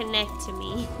connect to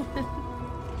me.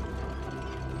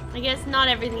 I guess not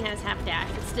everything has to have a dash,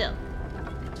 but still.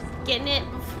 Just getting it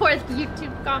before the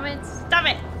YouTube comments. Stop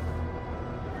it!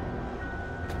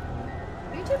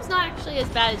 YouTube's not actually as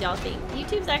bad as y'all think.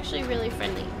 YouTube's actually really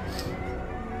friendly.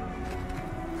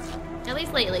 At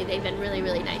least lately, they've been really,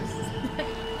 really nice.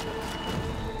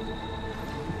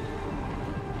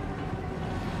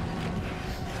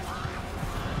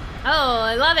 Oh,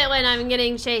 I love it when I'm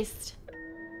getting chased.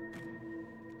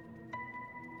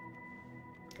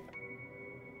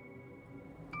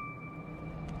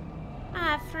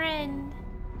 Ah, friend.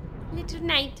 Little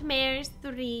Nightmares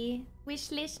 3.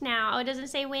 Wishlist now. Oh, it doesn't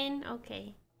say when?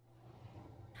 Okay.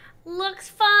 Looks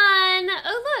fun!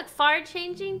 Oh, look! Far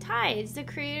Changing Tides. The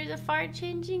creators of Far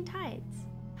Changing Tides.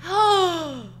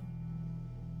 Oh!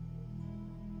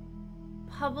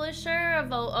 Publisher of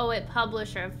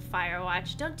publisher of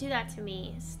Firewatch. Don't do that to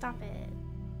me. Stop it.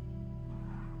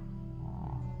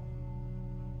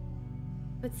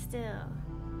 But still.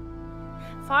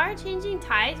 far, changing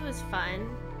tides was fun.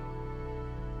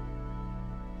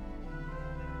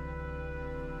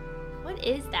 What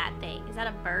is that thing? Is that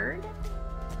a bird?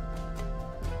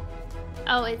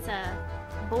 Oh, it's a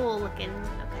bull looking.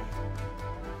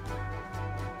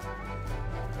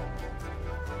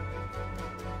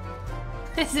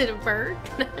 Okay. Is it a bird?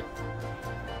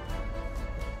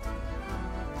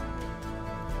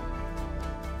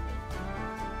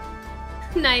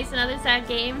 Nice, another sad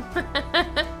game.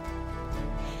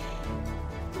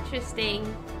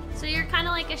 Interesting. So you're kind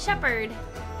of like a shepherd.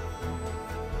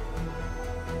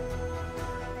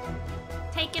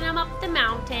 Taking him up the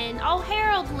mountain. Oh,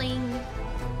 heraldling.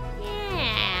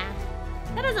 Yeah.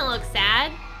 That doesn't look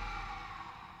sad.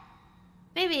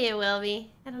 Maybe it will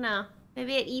be. I don't know.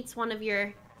 Maybe it eats one of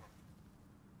your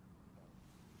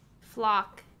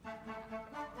flock. I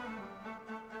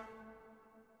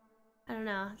don't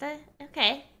know.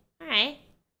 Okay. All right.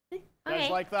 Okay. You guys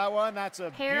like that one? That's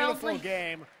a beautiful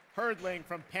game. Herdling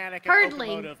from Panic and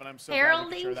Locomotive, and I'm so glad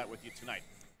we can share that with you tonight.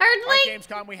 Herdling? At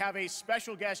Gamescom, we have a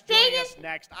special guest joining us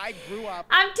next. I grew up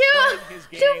I'm playing his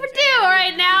games. 2 for 2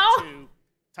 right now.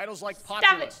 Titles like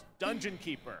Populous, Dungeon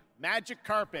Keeper, Magic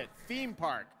Carpet, Theme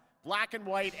Park, Black and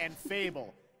White, and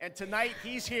Fable. And tonight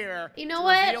he's here you know to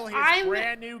what? reveal his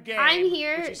brand new game. I'm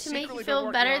here to make you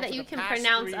feel better that you can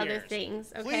pronounce other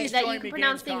things. Okay, Please that join you can me,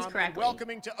 pronounce Gamescom, things in correctly.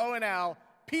 welcoming to ONL,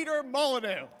 Peter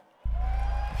Molyneux.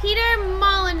 Peter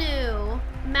Molyneux,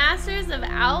 Masters of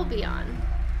Albion.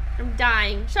 I'm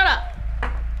dying. Shut up.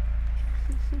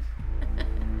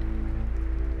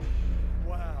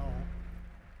 Wow.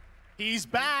 He's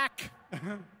back.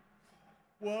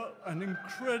 What an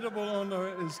incredible honor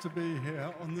it is to be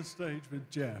here on the stage with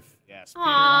Jeff. Yes,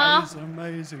 Aww. He's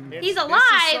amazing. He's alive.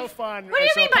 This is so fun. What do you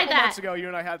mean by A couple that? months ago, you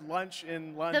and I had lunch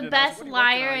in London. The best I was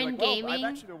like, liar in like, gaming. Well, I've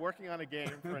actually been working on a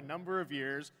game for a number of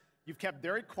years. You've kept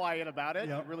very quiet about it.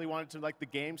 Yep. You really wanted to let the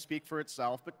game speak for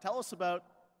itself. But tell us about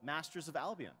Masters of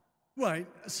Albion. Right,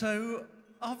 so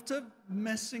after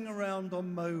messing around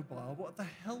on mobile, what the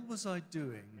hell was I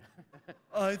doing?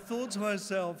 I thought to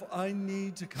myself, I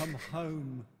need to come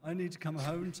home. I need to come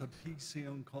home to PC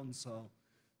and console.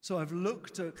 So I've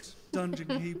looked at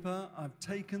Dungeon Keeper. I've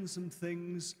taken some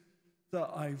things that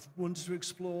I've wanted to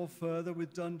explore further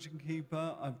with Dungeon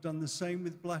Keeper. I've done the same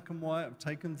with Black and White. I've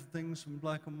taken things from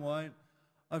Black and White.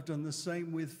 I've done the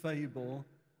same with Fable.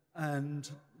 And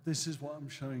this is what I'm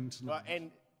showing tonight.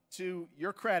 And to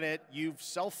your credit, you've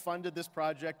self-funded this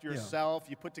project yourself.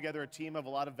 You put together a team of a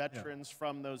lot of veterans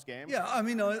from those games. Yeah, I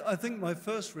mean, I think my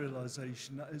first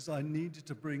realization is I needed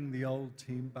to bring the old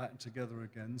team back together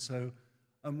again. So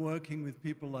I'm working with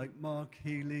people like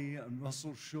MissKyliee and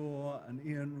Russell Shaw and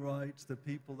Ian Wright, the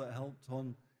people that helped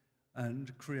on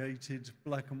and created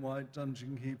Black and White,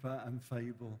 Dungeon Keeper, and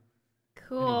Fable.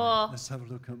 Cool. Anyway, let's have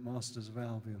a look at Masters of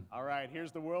Albion. All right,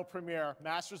 here's the world premiere,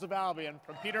 Masters of Albion,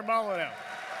 from Peter Molyneux.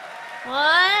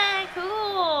 What?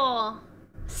 Cool.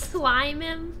 Slime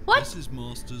him. What? This is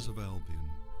Masters of Albion.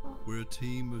 We're a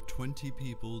team of 20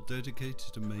 people dedicated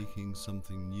to making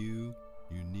something new,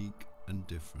 unique, and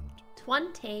different.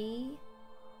 20.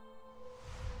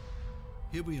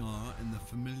 Here we are in the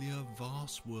familiar,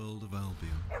 vast world of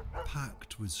Albion,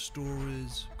 packed with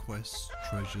stories, quests,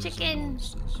 treasures, and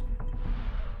monsters.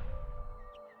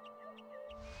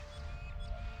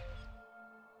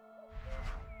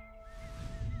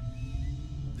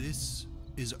 This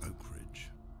is Oakridge.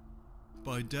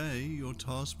 By day, you're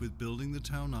tasked with building the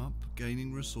town up,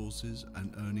 gaining resources,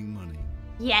 and earning money.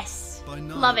 Yes. By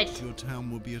night, Love it. your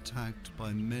town will be attacked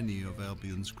by many of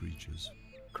Albion's creatures.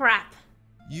 Crap.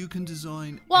 You can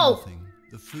design Whoa. anything.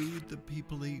 The food that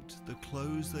people eat, the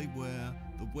clothes they wear,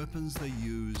 the weapons they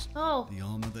use, the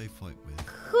armor they fight with.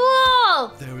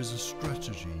 Cool. There is a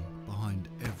strategy behind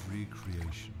every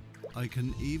creation. I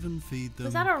can even feed them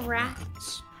Was that a rat?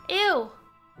 rats. Ew.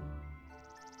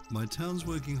 My town's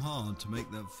working hard to make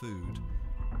that food.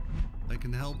 I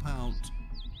can help out.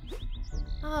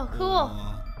 Oh, cool.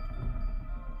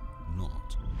 Or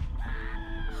not.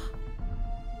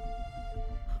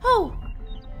 Oh.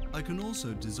 I can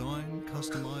also design,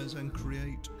 customize, and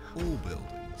create all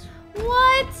buildings.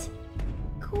 What?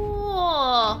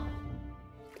 Cool.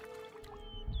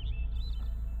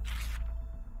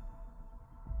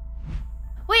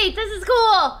 Wait, this is cool.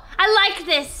 I like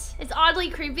this. It's oddly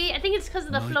creepy. I think it's because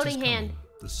of the Night floating is coming. hand.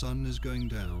 The sun is going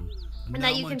down, And now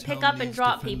that you my can pick town up and needs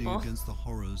drop defending people. against the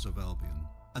horrors of Albion.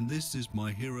 And this is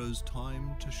my hero's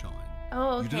time to shine.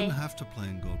 Oh, You okay. don't have to play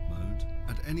in God mode.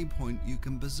 At any point, you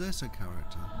can possess a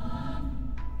character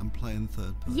and play in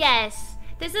third person. Yes.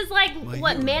 This is like, My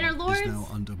what, hero Manor is Lords? now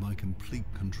under my complete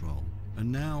control.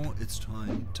 And now it's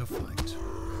time to fight.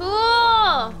 Cool.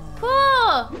 Cool.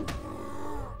 Cool.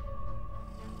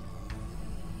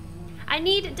 I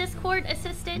need Discord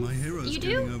assistance. My hero's You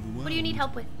getting do? overwhelmed. What do you need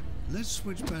help with? Let's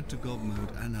switch back to God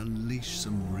mode and unleash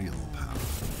some real power.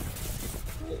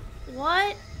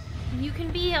 What? You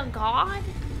can be a god?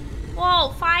 Whoa,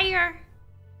 fire.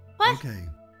 What? Okay,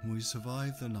 we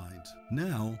survived the night.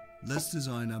 Now, let's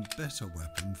design a better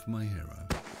weapon for my hero.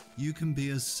 You can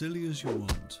be as silly as you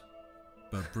want,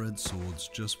 but bread swords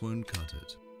just won't cut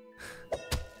it.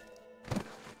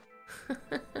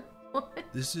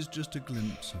 This is just a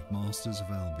glimpse of Masters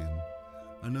of Albion,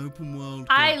 an open world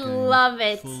I game love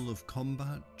it. full of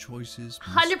combat, choices,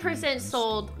 100%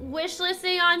 sold.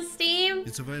 Wishlisting on Steam?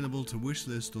 It's available to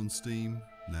wishlist on Steam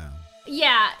now.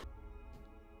 Yeah.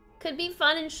 Could be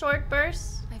fun in short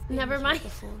bursts. Never mind.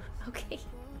 Okay.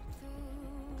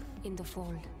 In the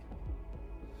fold.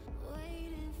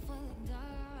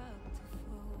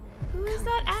 Who is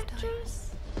that actress?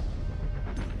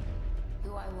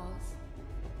 Who I was,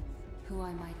 who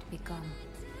I might become.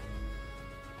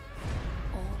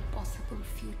 All possible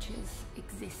futures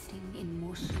existing in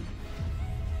motion.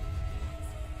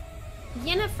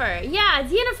 Yennefer. Yeah,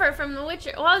 it's Yennefer from The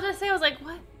Witcher. Well, I was gonna say, I was like,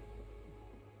 what?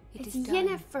 It's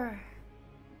Yennefer.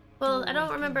 Well, I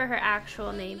don't remember her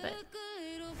actual name, but...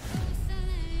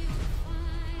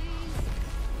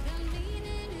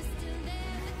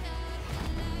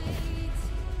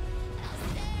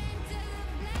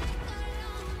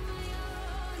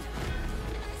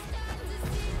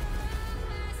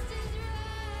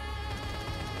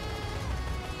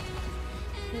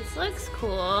 This looks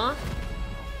cool.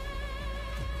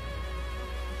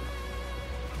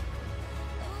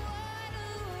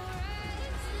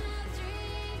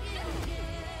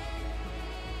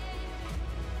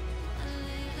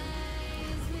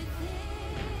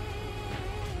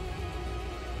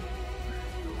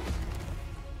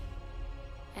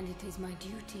 And it is my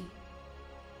duty,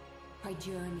 my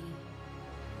journey,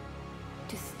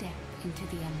 to step into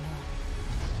the unknown.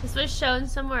 This was shown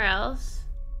somewhere else.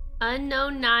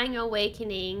 Unknown 9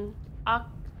 Awakening,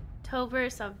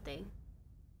 October something.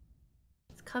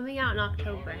 It's coming out in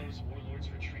October.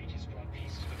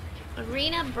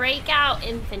 Arena Breakout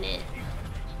Infinite.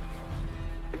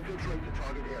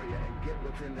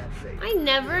 I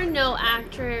never know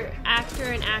actor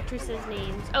and actresses'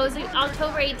 names. Oh, is it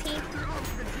October 18th?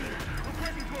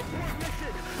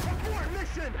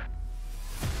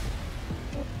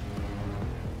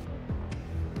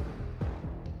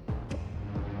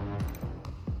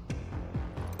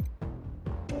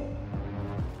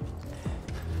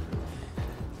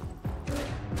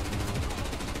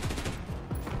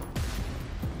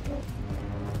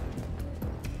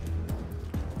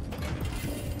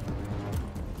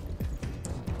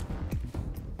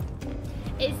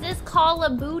 Is this Call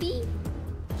of Booty?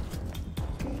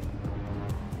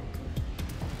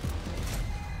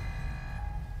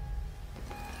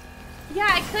 Yeah,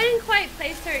 I couldn't quite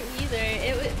place her either.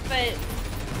 It was, but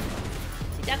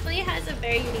she definitely has a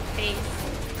very unique face.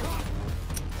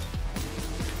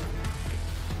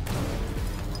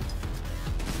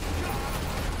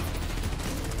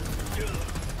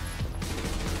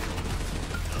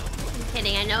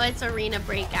 Kidding, I know it's Arena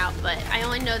Breakout, but I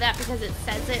only know that because it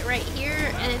says it right here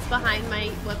and it's behind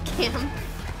my webcam.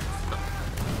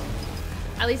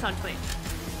 At least on Twitch.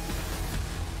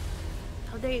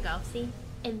 Oh, there you go. See?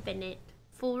 Infinite.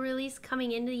 Full release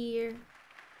coming into the year.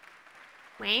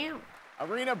 Wow.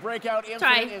 Arena Breakout Infinite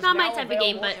Sorry, is not my now type of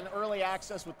game, available but in early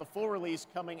access with the full release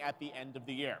coming at the end of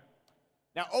the year.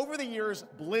 Now, over the years,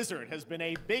 Blizzard has been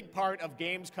a big part of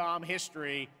Gamescom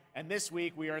history, and this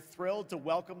week we are thrilled to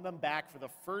welcome them back for the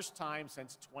first time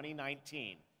since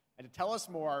 2019. And to tell us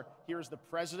more, here's the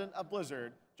president of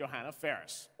Blizzard, Johanna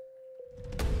Ferris.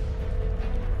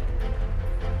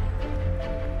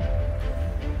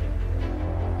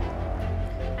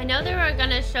 I know they were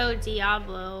gonna show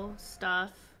Diablo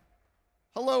stuff.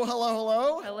 Hello, hello,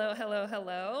 hello. Hello, hello,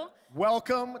 hello.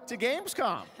 Welcome to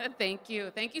Gamescom. Thank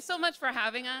you. Thank you so much for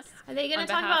having us. Are they going On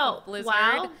to talk behalf of about Blizzard?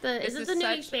 WoW? This Is is the new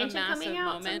such expansion a massive coming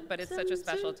out moment, but it's such a soon?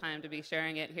 special time to be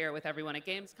sharing it here with everyone at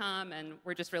Gamescom, and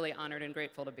we're just really honored and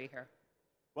grateful to be here.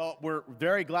 Well, we're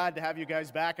very glad to have you guys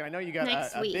back, and I know you got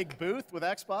a big booth with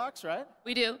Xbox, right?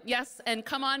 We do, yes, and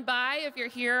come on by if you're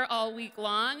here all week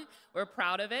long. We're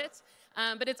proud of it.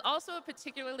 But it's also a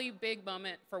particularly big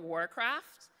moment for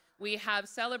Warcraft. We have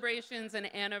celebrations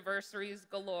and anniversaries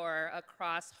galore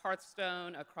across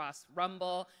Hearthstone, across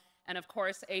Rumble, and of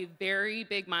course, a very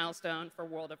big milestone for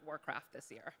World of Warcraft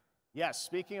this year. Yes,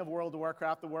 speaking of World of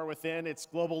Warcraft, The War Within, its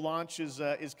global launch is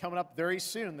coming up very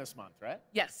soon this month, right?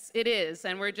 Yes, it is,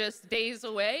 and we're just days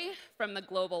away from the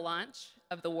global launch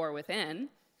of The War Within.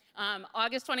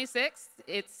 August 26th,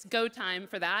 it's go time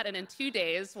for that, and in 2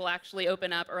 days, we'll actually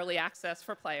open up early access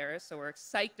for players, so we're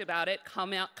psyched about it.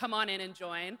 Come on in and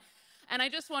join. And I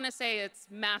just want to say it's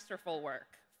masterful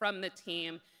work from the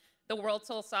team. The World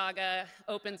Soul Saga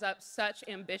opens up such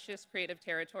ambitious creative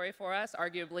territory for us,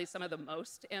 arguably some of the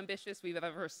most ambitious we've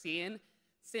ever seen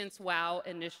since WoW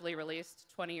initially released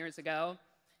 20 years ago.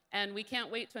 And we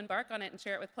can't wait to embark on it and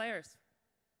share it with players.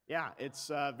 Yeah, it's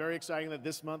very exciting that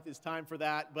this month is time for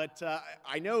that. But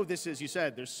I know this is, you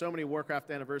said, there's so many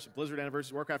Warcraft anniversaries, Blizzard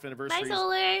anniversaries, Warcraft anniversaries. Bye,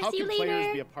 Solar. How See you can players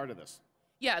later. be a part of this?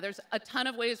 Yeah, there's a ton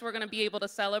of ways we're going to be able to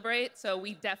celebrate, so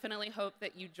we definitely hope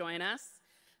that you join us.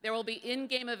 There will be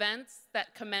in-game events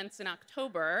that commence in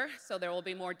October, so there will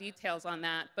be more details on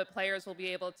that, but players will be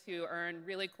able to earn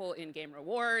really cool in-game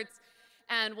rewards,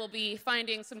 and we'll be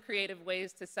finding some creative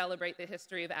ways to celebrate the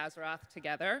history of Azeroth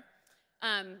together.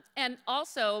 And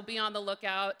also be on the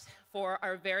lookout for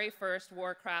our very first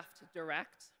Warcraft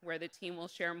Direct, where the team will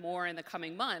share more in the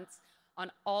coming months on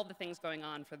all the things going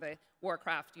on for the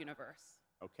Warcraft universe.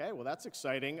 Okay, well, that's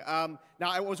exciting. Now,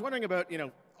 I was wondering about,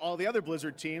 all the other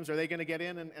Blizzard teams. Are they going to get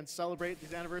in and celebrate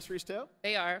these anniversaries too?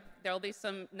 They are. There will be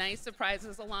some nice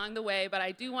surprises along the way, but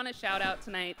I do want to shout out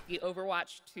tonight the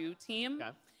Overwatch 2 team. Okay.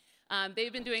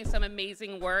 They've been doing some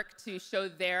amazing work to show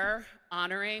their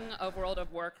honoring of World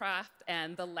of Warcraft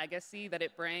and the legacy that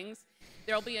it brings.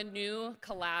 There will be a new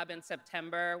collab in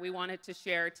September. We wanted to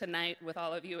share tonight with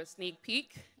all of you a sneak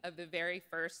peek of the very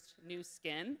first new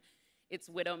skin. It's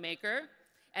Widowmaker,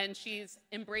 and she's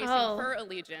embracing her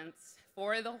allegiance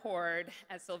for the Horde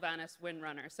as Sylvanas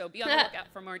Windrunner. So be on the lookout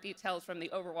for more details from the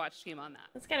Overwatch team on that.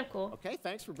 That's kind of cool. Okay,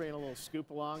 thanks for bringing a little scoop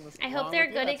along. I hope they're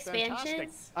good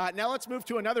expansions. Now let's move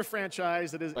to another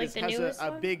franchise that has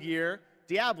a big year,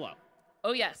 Diablo.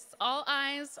 Oh yes, all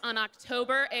eyes on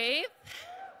October 8th.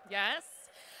 Yes.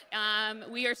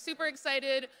 We are super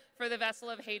excited for the Vessel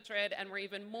of Hatred, and we're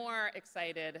even more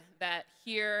excited that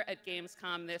here at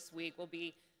Gamescom this week will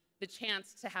be the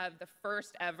chance to have the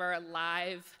first ever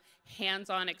live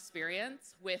hands-on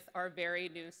experience with our very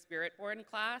new Spiritborn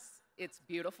class. It's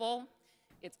beautiful,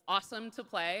 it's awesome to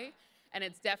play, and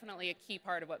it's definitely a key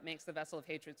part of what makes the Vessel of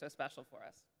Hatred so special for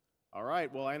us. All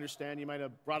right, well, I understand you might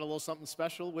have brought a little something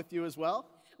special with you as well.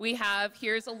 We have,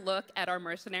 here's a look at our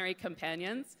mercenary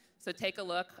companions, so take a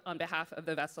look on behalf of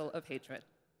the Vessel of Hatred.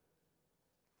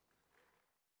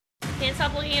 Can't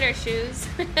stop looking at her shoes.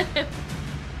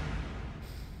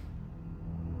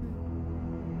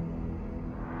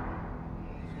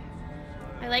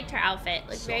 I liked her outfit.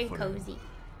 Looked very cozy.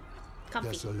 Comfy.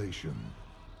 Desolation.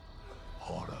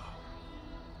 Horror.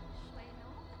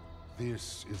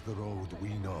 This is the road we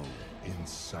know in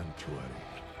Sanctuary.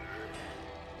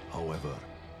 However,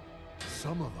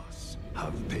 some of us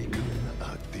have taken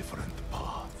a different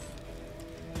path.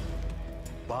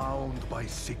 Bound by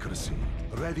secrecy,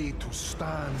 ready to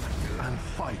stand and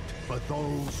fight for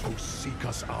those who seek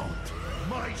us out.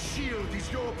 My shield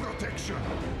is your protection!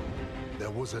 There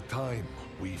was a time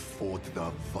we fought the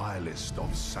vilest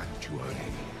of Sanctuary.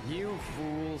 You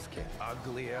fools get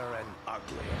uglier and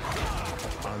uglier.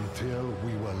 Until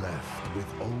we were left with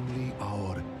only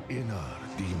our inner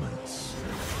demons.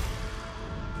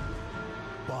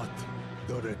 But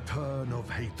the return of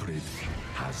hatred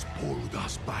has pulled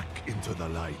us back into the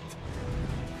light.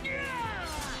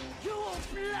 Your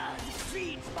blood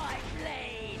feeds my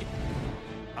blade!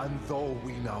 And though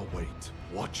we now wait,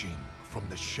 watching from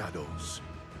the shadows,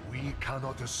 we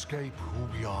cannot escape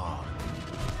who we are.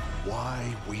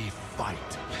 Why we fight.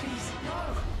 Please,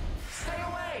 no! Stay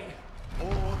away!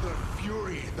 Or the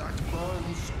fury that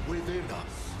burns within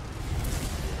us.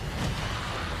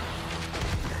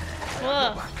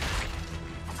 Whoa.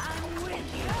 I'm with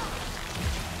you!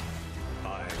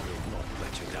 I will not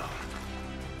let you down.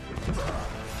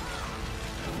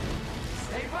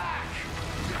 Stay back!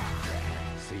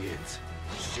 See it.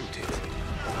 Shoot it.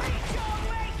 Reach your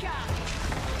maker!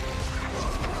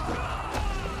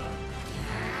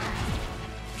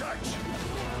 Catch!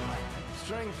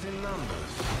 Strength in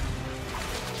numbers.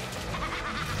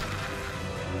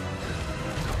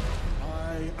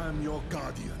 I am your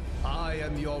guardian. I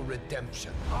am your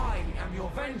redemption. I am your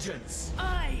vengeance!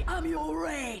 I am your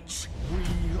rage! We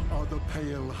are the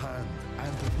Pale Hand,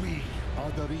 and we are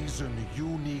the reason you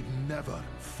need never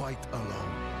fight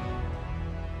alone.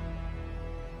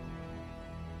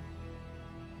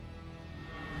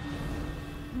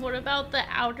 What about the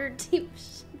outer team,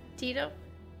 Tito?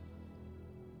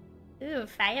 Ooh,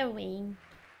 fire wing.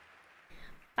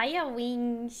 Fire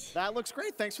wings. That looks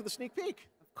great. Thanks for the sneak peek.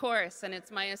 Of course, and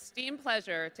it's my esteemed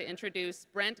pleasure to introduce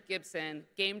Brent Gibson,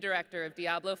 Game Director of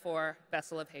Diablo 4,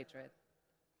 Vessel of Hatred.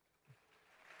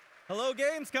 Hello,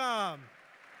 Gamescom.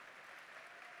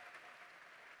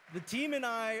 The team and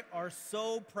I are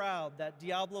so proud that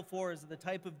Diablo 4 is the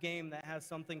type of game that has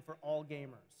something for all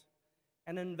gamers.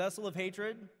 And in Vessel of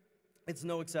Hatred, it's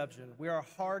no exception. We are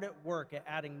hard at work at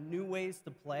adding new ways to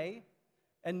play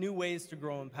and new ways to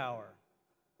grow in power,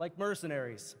 like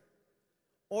mercenaries.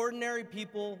 Ordinary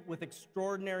people with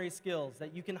extraordinary skills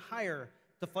that you can hire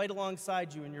to fight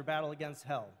alongside you in your battle against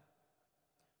hell.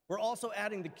 We're also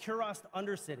adding the Kurast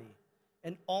Undercity,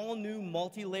 an all-new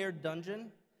multi-layered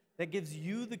dungeon that gives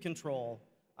you the control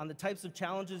on the types of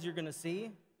challenges you're gonna see,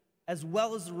 as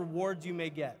well as the rewards you may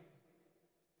get.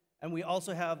 And we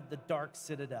also have the Dark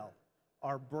Citadel,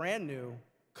 our brand new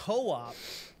co-op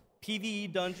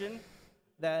PvE dungeon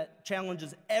that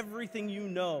challenges everything you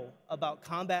know about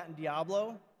combat in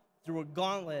Diablo through a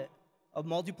gauntlet of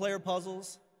multiplayer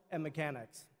puzzles and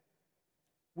mechanics.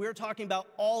 We're talking about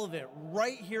all of it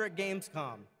right here at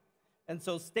Gamescom. And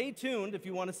so stay tuned if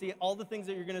you want to see all the things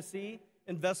that you're going to see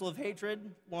in Vessel of Hatred,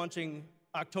 launching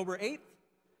October 8th.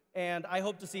 And I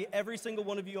hope to see every single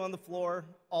one of you on the floor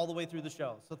all the way through the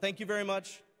show. So thank you very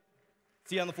much.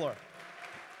 See you on the floor.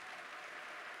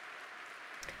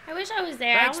 I wish I was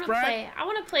there. Thanks, I Brad.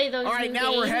 want to play those. All right, new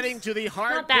now we're games. heading to the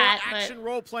hardcore action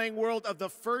role-playing world of the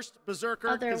first Berserker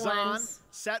Other Kazan, ones.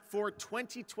 set for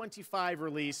 2025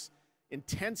 release.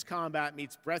 Intense combat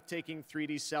meets breathtaking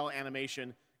 3D cell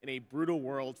animation in a brutal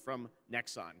world from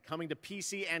Nexon. Coming to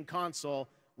PC and console,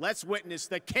 let's witness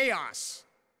the chaos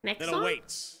that Nexon?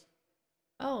 awaits.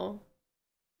 Oh.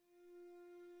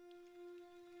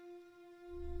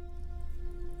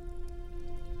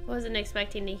 Wasn't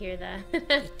expecting to hear that.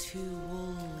 The two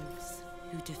wolves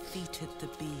who defeated the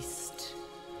beast.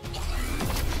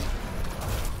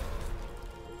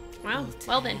 Wow,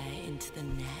 well then. Into the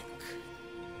neck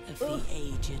of the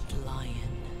aged lion.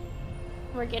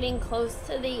 We're getting close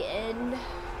to the end.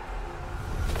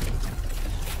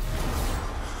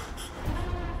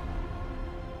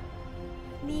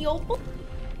 Neople?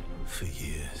 For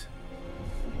years,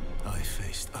 I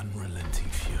faced unrelenting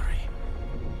fury,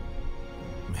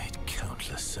 made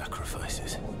countless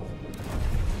sacrifices.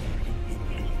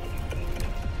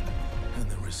 And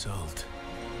the result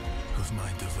of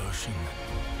my devotion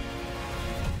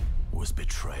was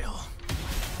betrayal.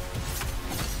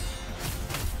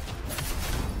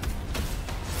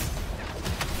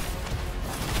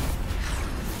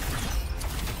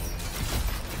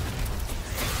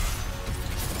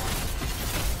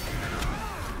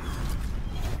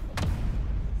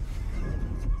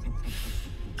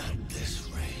 At this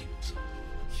rate,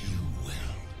 you will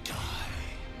die.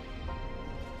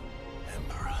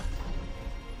 Emperor,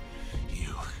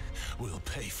 you will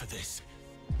pay for this.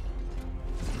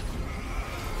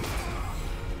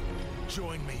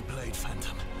 Join me, Blade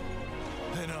Phantom,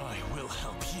 and I will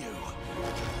help you.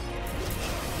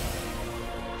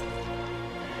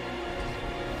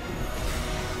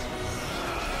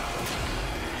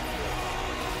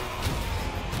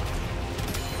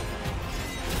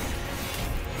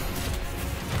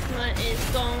 What is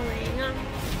going on?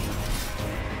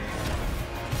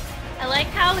 I like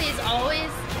how he's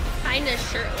always kind of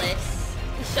shirtless.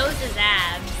 He shows his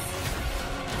abs.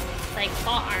 It's like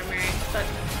plot armor, but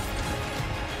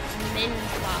min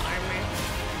plot armor.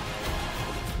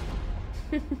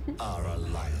 Our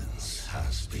alliance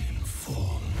has been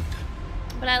formed.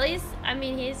 But at least, I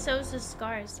mean, he shows his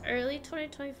scars. Early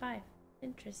 2025.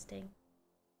 Interesting.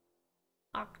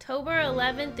 October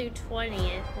 11th through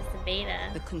 20th is the beta.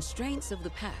 The constraints of the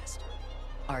past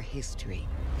are history.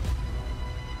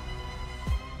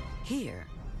 Here,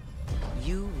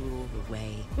 you rule the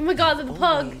way Oh my god, the you've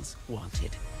pug. always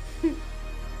wanted.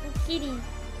 Kitty.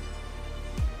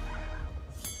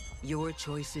 Your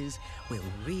choices will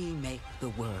remake the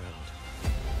world.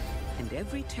 And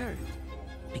every turn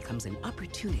becomes an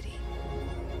opportunity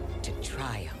to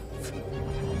triumph.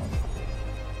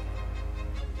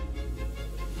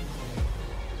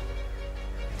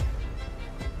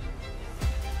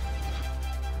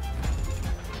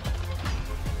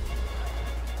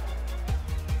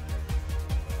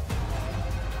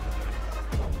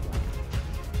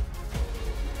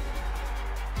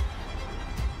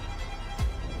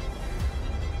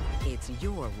 It's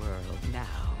your world now.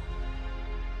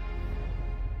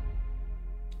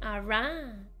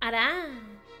 Ara. Ara.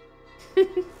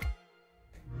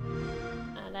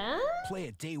 Ara. Play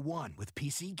it day one with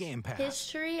PC Game Pass.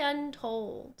 History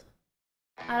Untold.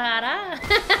 Ara. Ara.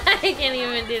 I can't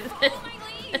even do this.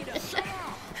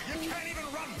 You can't even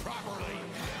run properly.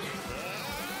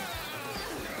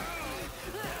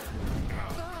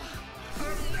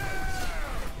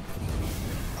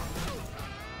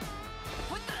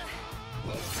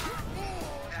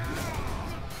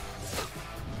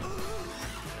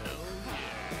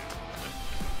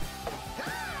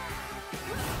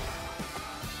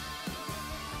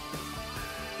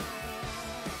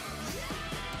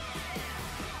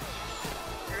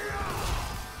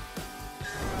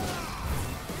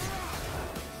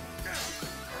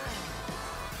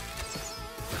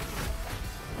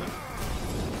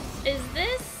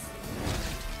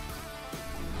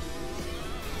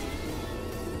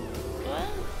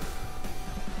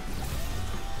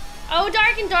 Oh,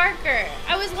 Dark and Darker.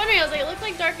 I was wondering, I was like, it looks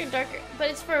like Dark and Darker, but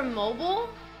it's for mobile?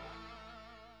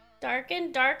 Dark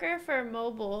and Darker for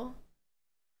mobile.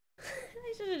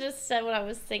 I should have just said what I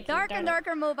was thinking. Dark and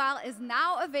Darker Mobile is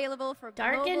now available for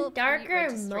Dark global and Darker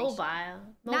pre-registration. mobile.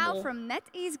 Now from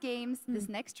NetEase Games, this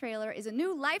next trailer is a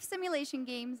new life simulation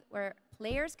game where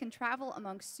players can travel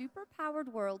among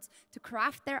super-powered worlds to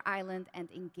craft their island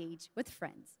and engage with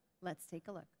friends. Let's take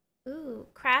a look. Ooh,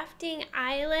 crafting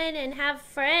island and have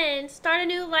friends. Start a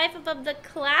new life above the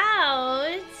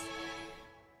clouds.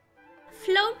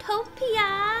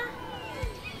 Floatopia.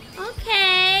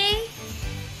 Okay.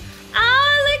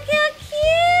 Oh, look how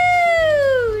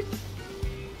cute!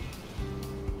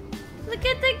 Look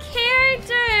at the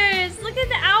characters. Look at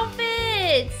the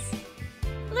outfits.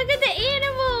 Look at the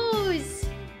animals.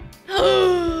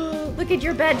 Look at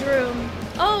your bedroom.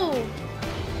 Oh.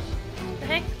 The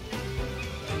heck?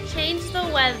 Change the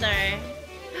weather.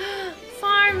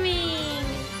 Farming.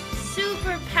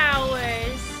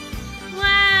 Superpowers.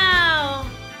 Wow.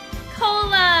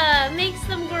 Cola makes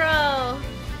them grow.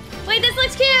 Wait, this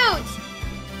looks cute.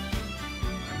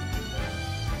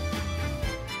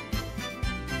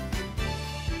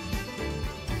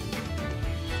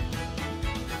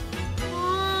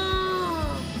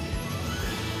 Oh.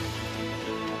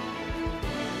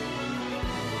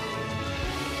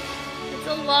 It's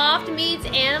a loft meets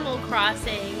Animal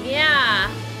Crossing.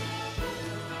 Yeah.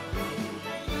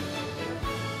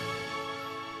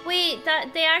 Wait,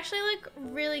 they actually look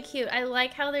really cute. I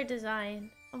like how they're designed.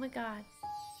 Oh my god.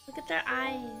 Look at their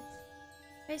eyes.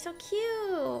 They're so cute.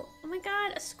 Oh my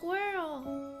god, a squirrel.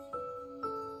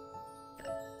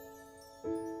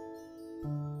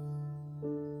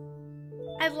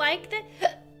 I like that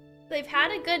they've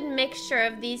had a good mixture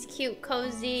of these cute,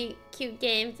 cozy, cute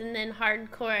games and then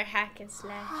hardcore hack and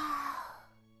slash.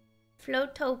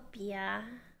 Floatopia.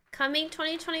 Coming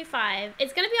 2025.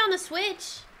 It's gonna be on the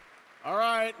Switch. All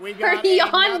right, we got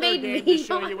another game to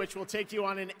show you, which will take you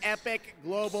on an epic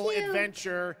global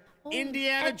adventure.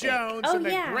 Indiana Jones and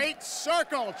the Great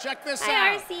Circle. Check this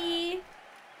Hi, out. RC.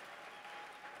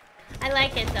 I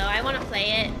like it though. I want to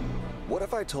play it. What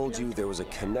if I told you there was a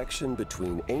connection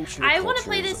between ancient I want to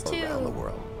cultures play this around the too.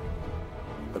 world?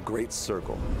 A great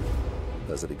circle.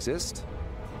 Does it exist?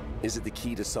 Is it the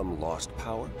key to some lost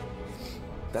power?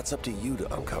 That's up to you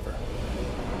to uncover.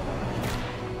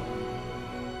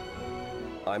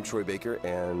 I'm Troy Baker,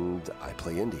 and I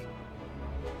play Indy.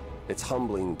 It's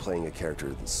humbling playing a character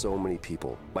that so many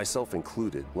people, myself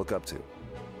included, look up to.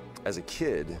 As a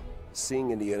kid,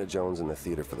 seeing Indiana Jones in the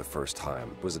theater for the first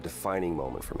time was a defining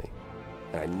moment for me.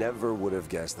 And I never would have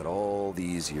guessed that all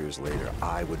these years later,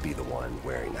 I would be the one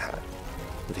wearing the hat.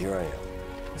 But here I am.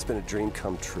 It's been a dream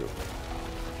come true.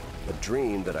 A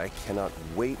dream that I cannot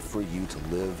wait for you to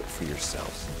live for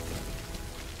yourselves.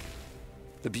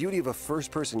 The beauty of a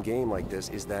first-person game like this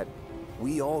is that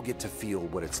we all get to feel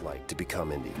what it's like to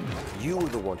become Indy. You are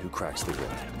the one who cracks the whip,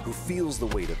 who feels the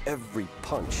weight of every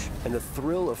punch and the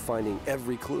thrill of finding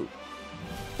every clue.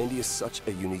 Indy is such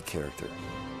a unique character.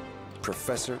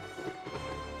 Professor,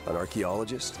 an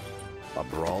archaeologist, a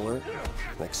brawler,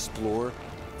 an explorer,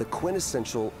 the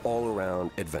quintessential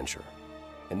all-around adventurer.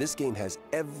 And this game has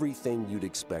everything you'd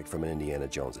expect from an Indiana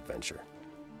Jones adventure.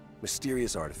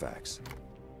 Mysterious artifacts,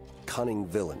 cunning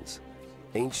villains,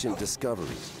 ancient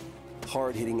discoveries,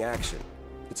 hard-hitting action.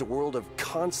 It's a world of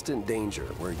constant danger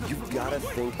where you've got to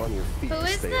think on your feet. Who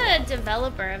is the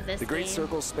developer of this game? The Great game?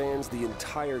 Circle spans the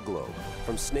entire globe,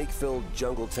 from snake-filled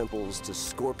jungle temples to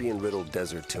scorpion-riddled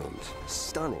desert tombs.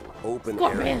 Stunning open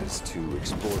areas to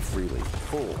explore freely,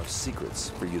 full of secrets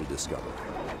for you to discover.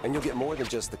 And you'll get more than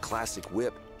just the classic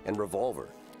whip and revolver.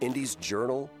 Indy's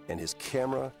journal and his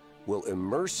camera will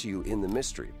immerse you in the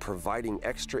mystery, providing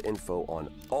extra info on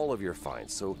all of your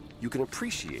finds so you can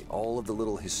appreciate all of the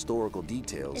little historical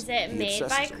details. Is it made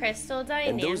by Crystal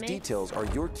Dynamics? And those details are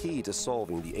your key to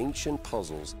solving the ancient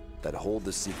puzzles that hold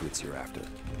the secrets you're after.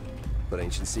 But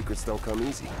ancient secrets don't come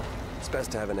easy. It's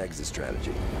best to have an exit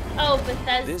strategy. Oh,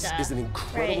 Bethesda. This is an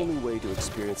incredible new way to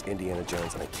experience Indiana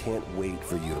Jones, and I can't wait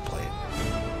for you to play it.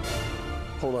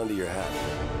 Hold on to your hat.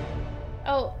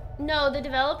 Oh, no, the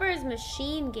developer is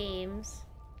Machine Games.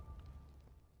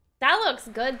 That looks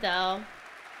good, though.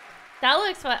 That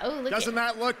looks fun. Oh, look. Doesn't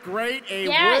that look great? A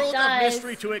Yeah, world it of does.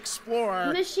 mystery to explore.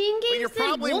 Machine Games But you're did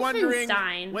probably wondering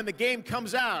Wolfenstein. when the game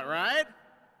comes out, right?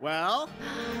 Well.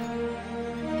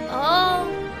 Oh.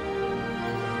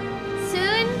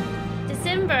 Soon?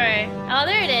 December. Oh,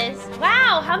 there it is.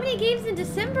 Wow, how many games in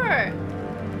December?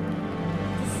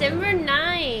 December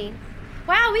 9th.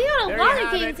 Wow, we got a lot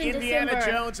of games in Indiana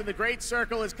December. Jones and the Great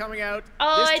Circle is coming out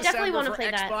Oh, this I definitely December wanna for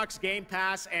play that. Xbox Game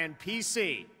Pass and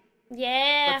PC.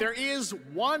 Yeah. But there is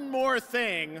one more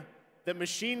thing that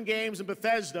Machine Games and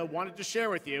Bethesda wanted to share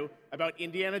with you about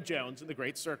Indiana Jones and the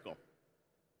Great Circle.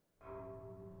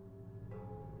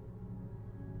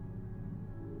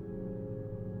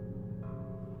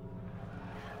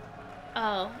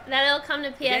 Oh, that it'll come to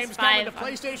PS5. The game's coming to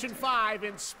PlayStation 5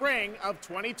 in spring of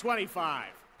 2025.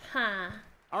 Huh.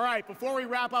 All right, before we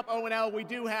wrap up O&L, we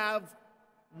do have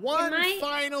one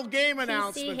final game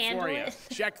announcement for you.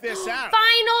 Check this out.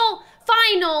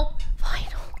 Final.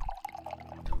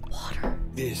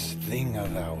 This thing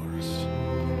of ours,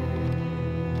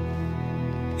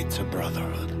 it's a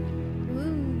brotherhood.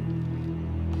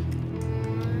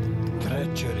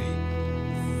 Treachery.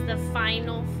 This is the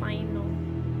final.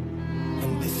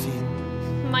 And deceit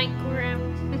My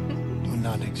grim. do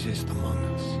not exist among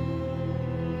us.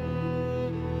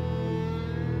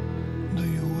 Do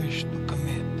you wish to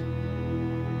commit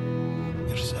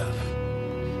yourself,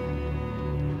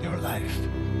 your life,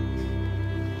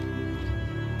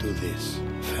 to this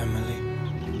family?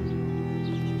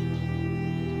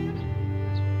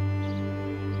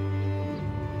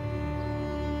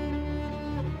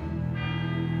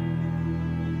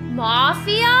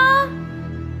 Mafia?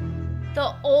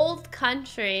 The old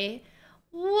country.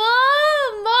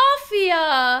 Whoa,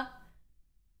 Mafia!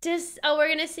 We're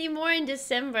gonna see more in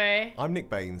December. I'm Nick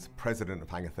Baines, president of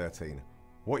Hangar 13.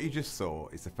 What you just saw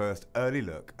is the first early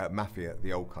look at Mafia,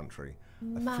 the Old Country.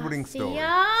 A thrilling story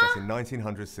set in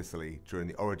 1900 Sicily during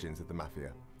the origins of the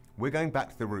Mafia. We're going back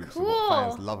to the roots of what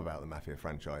fans love about the Mafia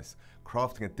franchise,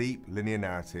 crafting a deep, linear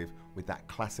narrative with that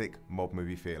classic mob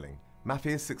movie feeling.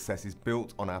 Mafia's success is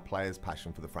built on our players'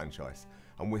 passion for the franchise,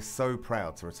 and we're so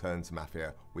proud to return to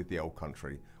Mafia with the Old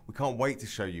Country. We can't wait to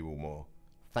show you all more.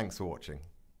 Thanks for watching.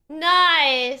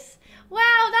 Nice. Wow,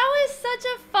 that was such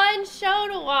a fun show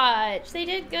to watch. They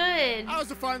did good. That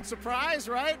was a fun surprise,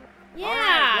 right? Yeah. All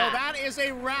right, well, that is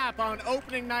a wrap on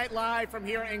Opening Night Live from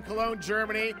here in Cologne,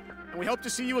 Germany. And we hope to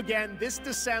see you again this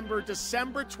December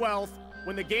 12th,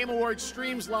 when the Game Awards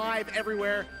streams live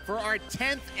everywhere for our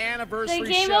 10th anniversary show. The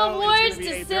Game It's Awards, going to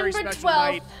be a very December special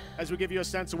 12th. night as we give you a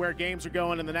sense of where games are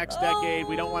going in the next decade.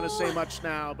 We don't want to say much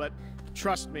now, but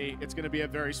trust me, it's going to be a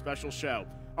very special show.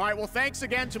 All right, well, thanks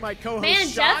again to my co-host, Man,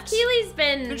 Jeff Shox. Keighley's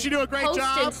been Didn't you do a great hosted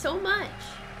job? so much.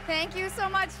 Thank you so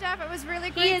much, Jeff. It was really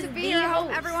great to be here. I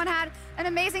hope everyone had an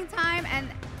amazing time. And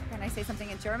can I say something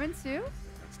in German too?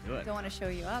 Let's do it. Don't want to show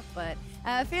you up, but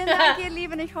vielen Dank, ihr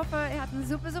Lieben. Ich hoffe, ihr habt eine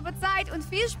super Zeit und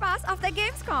viel Spaß auf der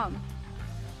Gamescom.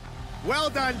 Well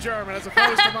done, German, as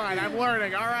opposed to mine. I'm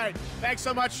learning. All right. Thanks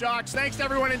so much, Shox. Thanks to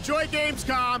everyone. Enjoy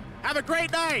Gamescom. Have a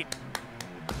great night.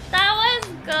 That was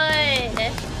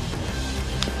good.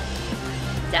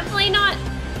 Definitely not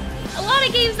a lot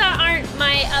of games that aren't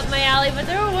up my alley, but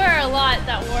there were a lot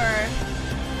that were.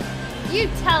 You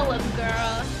tell them,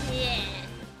 girl.